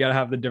great. Yeah, you gotta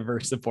have the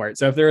diverse support.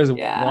 So if there was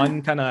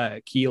one kind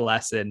of key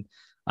lesson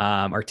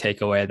or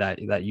takeaway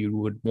that you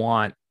would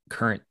want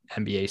current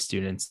MBA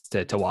students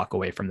to walk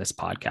away from this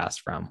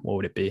podcast from, what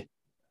would it be?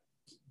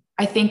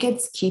 I think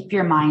it's keep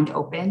your mind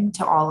open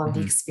to all of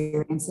the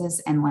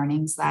experiences and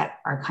learnings that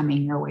are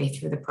coming your way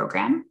through the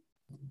program,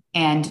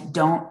 and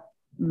don't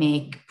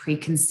make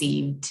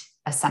preconceived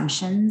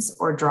assumptions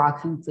or draw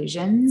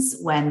conclusions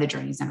when the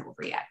journey's not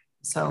over yet.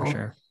 So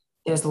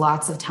there's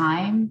lots of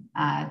time.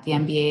 The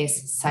MBA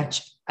is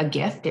such a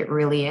gift. It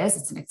really is.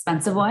 It's an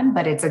expensive one,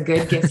 but it's a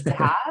good gift to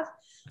have.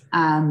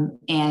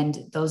 And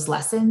those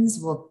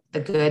lessons the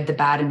good, the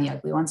bad, and the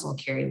ugly ones will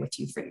carry with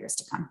you for years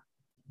to come.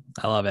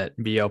 I love it.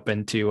 Be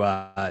open to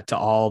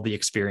all the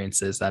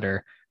experiences that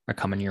are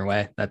coming your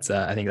way. That's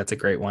I think that's a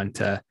great one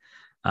to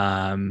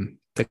kind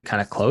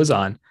of close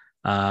on.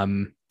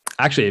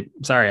 Actually,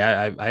 sorry,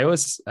 I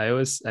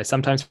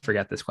sometimes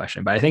forget this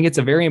question, but I think it's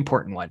a very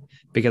important one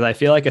because I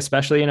feel like,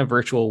 especially in a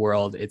virtual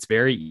world, it's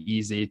very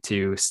easy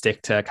to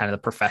stick to kind of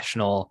the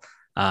professional,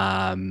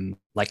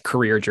 like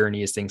career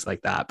journeys, things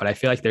like that. But I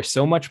feel like there's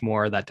so much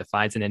more that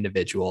defines an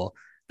individual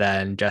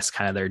than just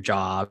kind of their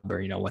job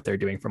or, what they're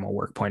doing from a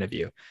work point of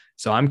view.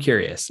 So I'm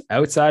curious,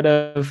 outside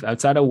of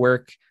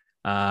work,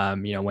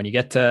 when you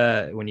get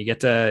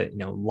to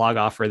log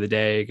off for the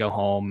day, go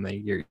home,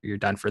 you're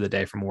done for the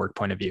day from a work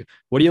point of view.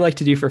 What do you like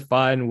to do for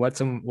fun?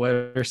 What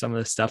are some of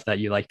the stuff that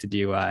you like to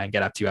do and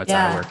get up to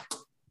outside of work?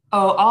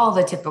 Oh, all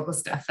the typical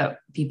stuff that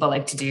people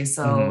like to do.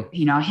 So,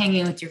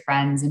 hanging with your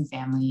friends and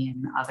family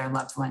and other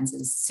loved ones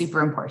is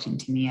super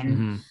important to me,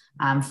 and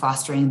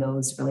fostering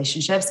those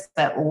relationships.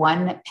 But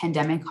one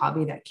pandemic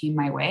hobby that came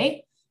my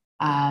way,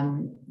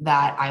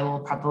 that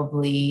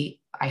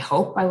I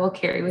hope I will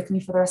carry with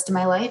me for the rest of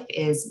my life,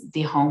 is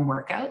the home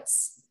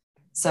workouts.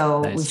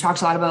 So We've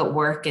talked a lot about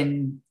work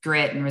and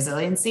grit and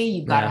resiliency.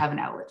 You've got to have an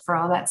outlet for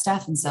all that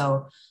stuff. And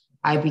so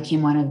I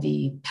became one of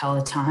the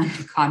Peloton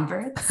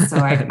converts. So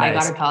I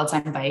got a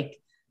Peloton bike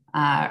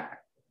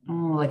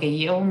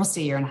almost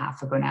a year and a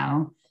half ago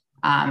now.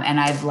 And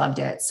I've loved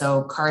it.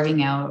 So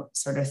carving out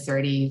sort of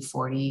 30,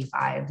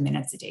 45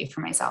 minutes a day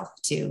for myself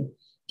to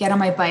get on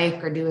my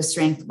bike or do a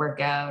strength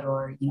workout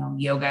or,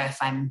 yoga if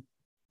I'm,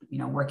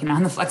 working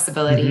on the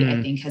flexibility,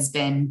 I think has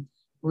been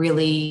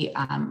really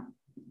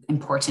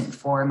important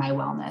for my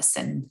wellness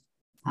and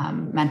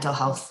mental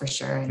health for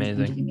sure. And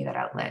giving me that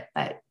outlet.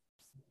 But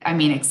I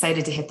mean,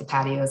 excited to hit the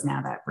patios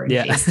now that we're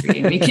in phase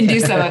 3. We can do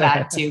some of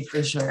that too,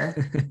 for sure.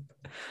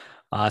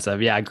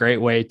 Awesome. Yeah.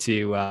 Great way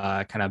to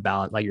kind of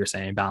balance, like you were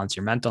saying, balance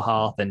your mental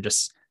health and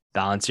just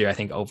balance your, I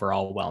think,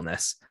 overall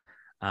wellness.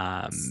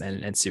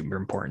 And super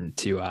important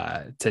to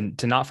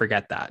not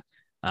forget that.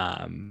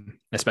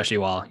 Especially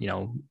while,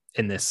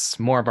 in this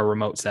more of a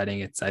remote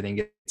setting, I think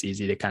it's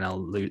easy to kind of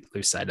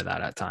lose sight of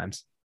that at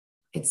times.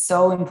 It's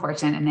so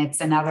important. And it's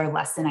another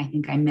lesson I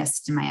think I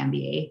missed in my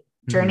MBA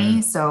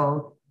journey.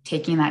 So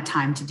taking that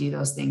time to do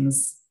those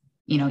things,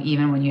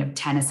 even when you have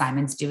 10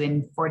 assignments due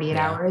in 48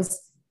 hours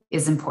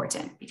is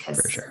important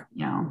because, for sure,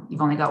 you've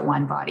only got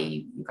one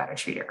body. You've got to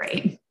treat it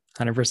right.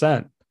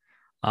 100%.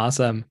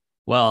 Awesome.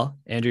 Well,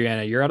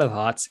 Andriana, you're out of the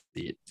hot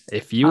seat.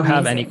 If you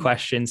have any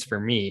questions for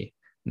me,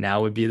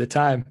 now would be the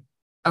time.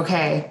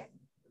 Okay.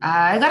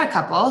 I got a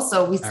couple.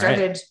 So we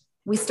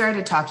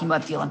started talking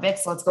about the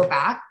Olympics. So let's go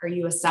back. Are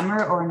you a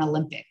summer or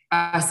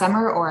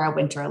a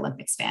winter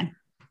Olympics fan?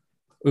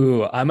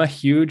 Ooh, I'm a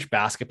huge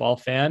basketball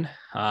fan.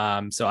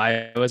 So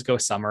I always go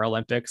summer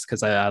Olympics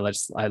because I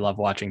love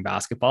watching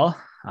basketball.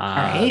 All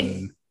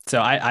right.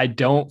 So I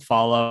don't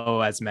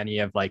follow as many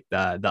of like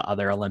the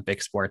other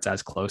Olympic sports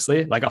as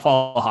closely. Like I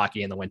follow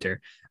hockey in the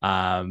winter,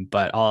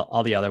 but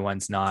all the other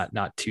ones not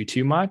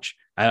too much.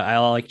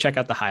 I'll like check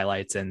out the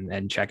highlights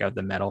and check out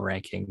the medal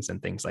rankings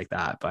and things like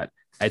that. But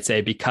I'd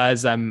say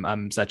because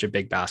I'm such a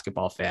big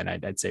basketball fan,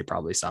 I'd say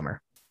probably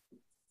summer.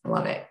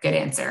 Love it. Good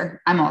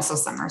answer. I'm also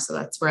summer,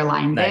 so we're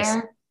aligned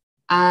there.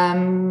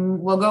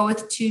 We'll go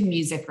with 2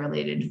 music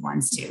related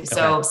ones too. Okay.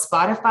 So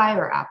Spotify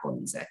or Apple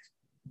Music?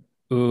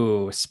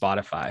 Ooh,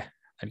 Spotify.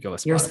 I'd go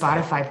with Spotify. You're a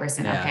Spotify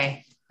person. Yeah.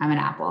 Okay. I'm an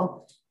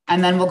Apple.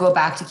 And then we'll go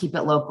back to keep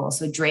it local.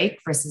 So Drake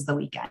versus The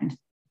Weeknd.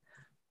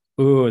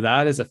 Ooh,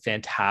 that is a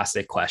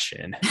fantastic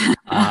question.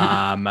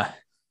 That's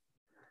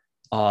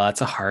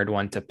a hard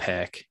one to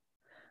pick.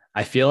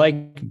 I feel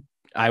like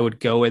I would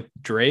go with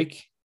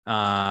Drake.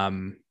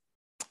 But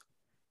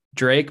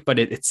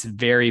it's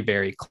very,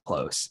 very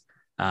close.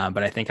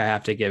 But I think I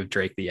have to give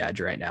Drake the edge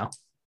right now.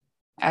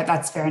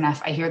 That's fair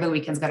enough. I hear The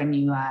Weeknd's got a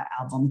new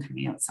album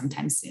coming out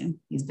sometime soon.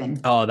 He's been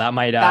that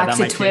might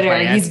Twitter.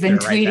 He's been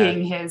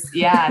tweeting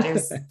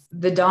there's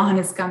the dawn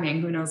is coming.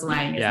 Who knows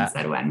when? He hasn't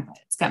said when, but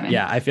it's coming.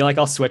 Yeah, I feel like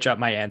I'll switch up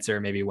my answer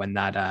maybe when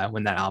that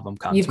album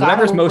comes. You've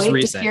whatever's most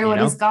recent. To hear what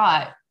he's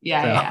got.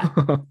 Yeah.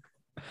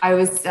 I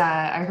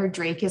heard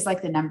Drake is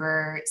like the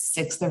number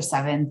 6th or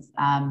 7th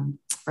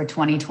for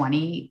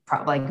 2020,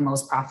 like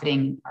most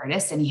profiting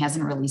artist, and he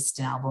hasn't released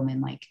an album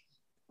in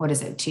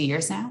 2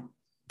 years now.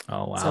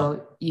 Oh, wow.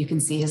 So you can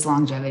see his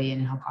longevity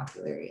and how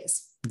popular he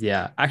is.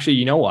 Yeah. Actually,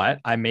 you know what?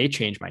 I may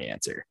change my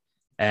answer.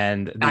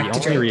 And the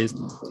only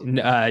reason,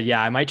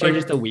 I might change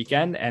it to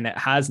Weeknd, and it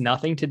has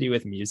nothing to do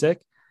with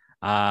music.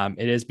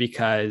 It is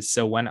because,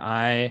 so when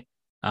I,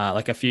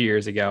 a few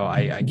years ago,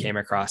 I came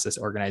across this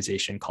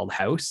organization called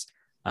House.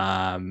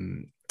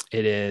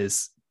 It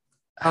is.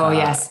 Oh,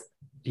 yes.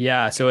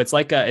 Yeah. So it's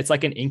like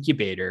an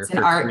incubator. It's an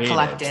art creatives.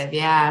 Collective.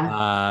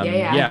 Yeah.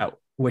 Yeah.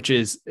 Which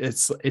is,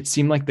 it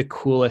seemed like the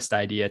coolest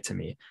idea to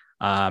me.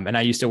 And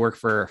I used to work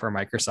for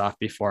Microsoft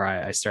before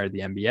I started the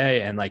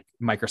MBA, and like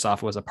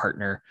Microsoft was a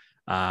partner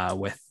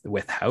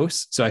with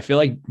House. So I feel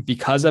like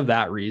because of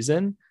that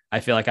reason, I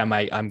feel like I'm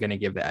going to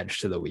give the edge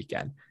to The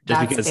Weeknd, just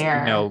That's because,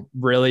 fair.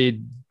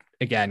 Really,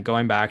 again,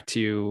 going back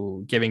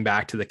to giving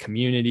back to the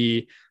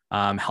community,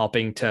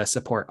 helping to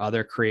support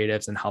other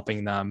creatives and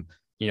helping them,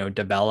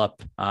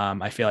 develop.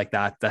 I feel like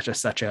that's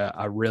just such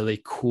a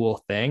really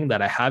cool thing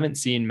that I haven't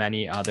seen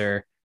many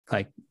other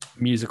like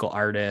musical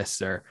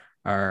artists or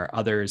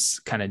others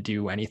kind of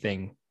do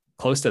anything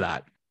close to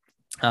that.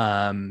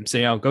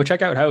 So go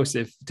check out House.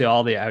 If to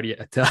all the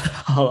audio,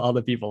 to all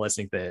the people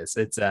listening to this,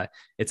 it's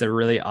a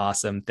really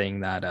awesome thing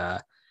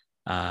that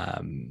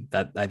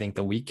that I think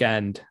the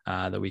weekend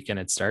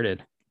had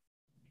started.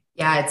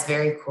 Yeah, it's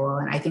very cool.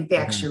 And I think they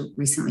actually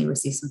recently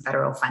received some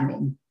federal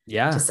funding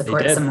to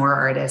support some more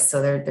artists.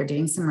 So they're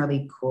doing some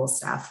really cool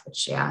stuff,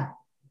 which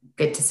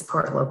good to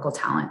support local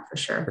talent for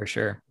sure. For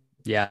sure.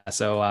 Yeah.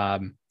 So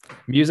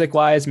music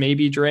wise,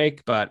 maybe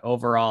Drake, but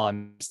overall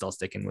I'm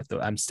sticking with the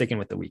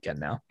Weeknd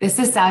now. This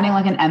is sounding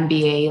like an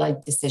MBA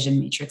like decision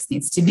matrix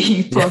needs to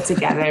be pulled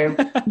together.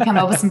 Come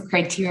up with some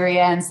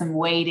criteria and some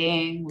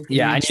weighting.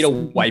 I need a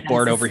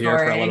whiteboard over here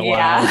for a little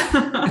while.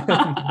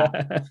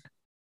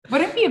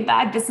 Wouldn't be a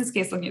bad business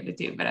case looking at the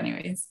two, but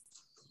anyways,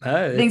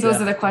 I think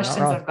those are the questions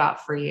I've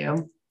got for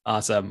you.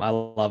 Awesome. I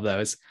love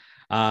those.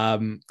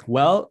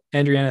 Well,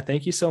 Andriana,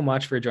 thank you so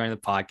much for joining the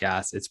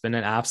podcast. It's been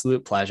an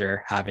absolute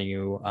pleasure having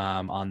you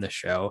on the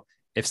show.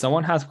 If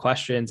someone has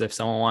questions, if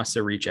someone wants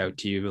to reach out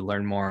to you,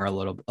 learn more, a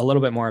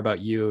little bit more about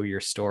you,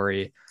 your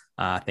story,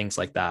 things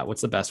like that,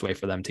 what's the best way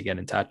for them to get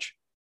in touch?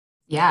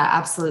 Yeah,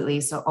 absolutely.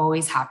 So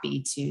always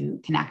happy to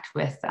connect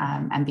with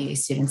MBA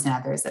students and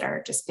others that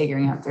are just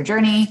figuring out their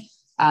journey.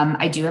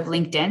 I do have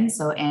LinkedIn.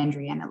 So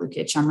Andriana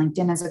Lukic on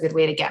LinkedIn is a good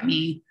way to get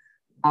me.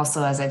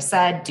 Also, as I've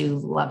said, do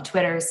love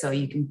Twitter. So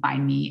you can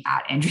find me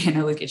at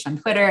Andriana Lukic on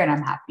Twitter, and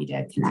I'm happy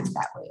to connect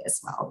that way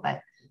as well. But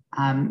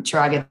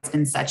Chirag, it's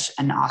been such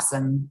an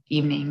awesome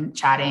evening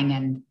chatting,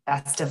 and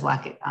best of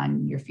luck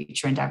on your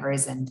future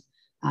endeavors. And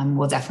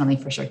we'll definitely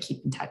for sure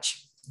keep in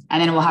touch.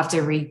 And then we'll have to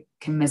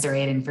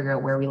recommiserate and figure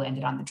out where we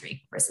landed on the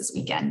Drake versus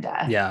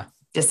Weeknd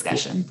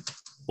discussion.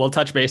 We'll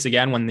touch base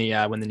again when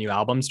the new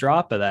albums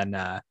drop, but then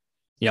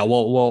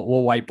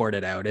we'll whiteboard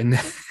it out and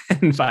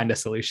find a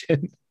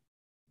solution.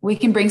 We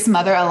can bring some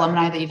other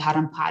alumni that you've had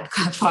on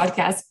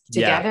podcasts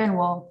together, and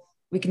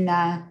we can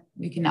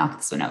knock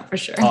this one out for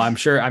sure. Oh, I'm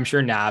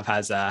sure Nav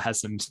has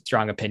some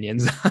strong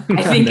opinions.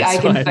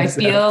 I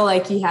feel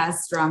like he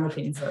has strong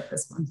opinions about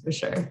this one for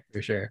sure.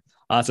 For sure.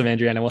 Awesome,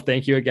 Andriana. Well,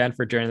 thank you again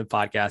for joining the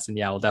podcast, and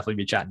we'll definitely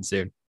be chatting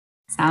soon.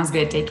 Sounds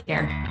good. Take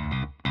care.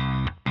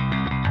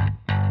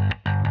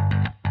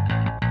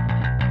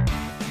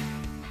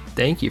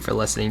 Thank you for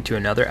listening to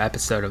another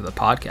episode of the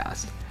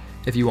podcast.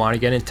 If you want to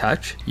get in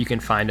touch, you can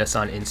find us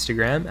on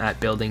Instagram at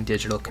Building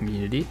Digital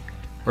Community,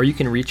 or you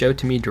can reach out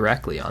to me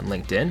directly on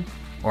LinkedIn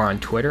or on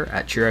Twitter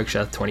at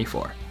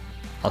ChiragSheth24.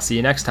 I'll see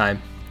you next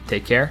time.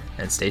 Take care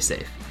and stay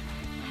safe.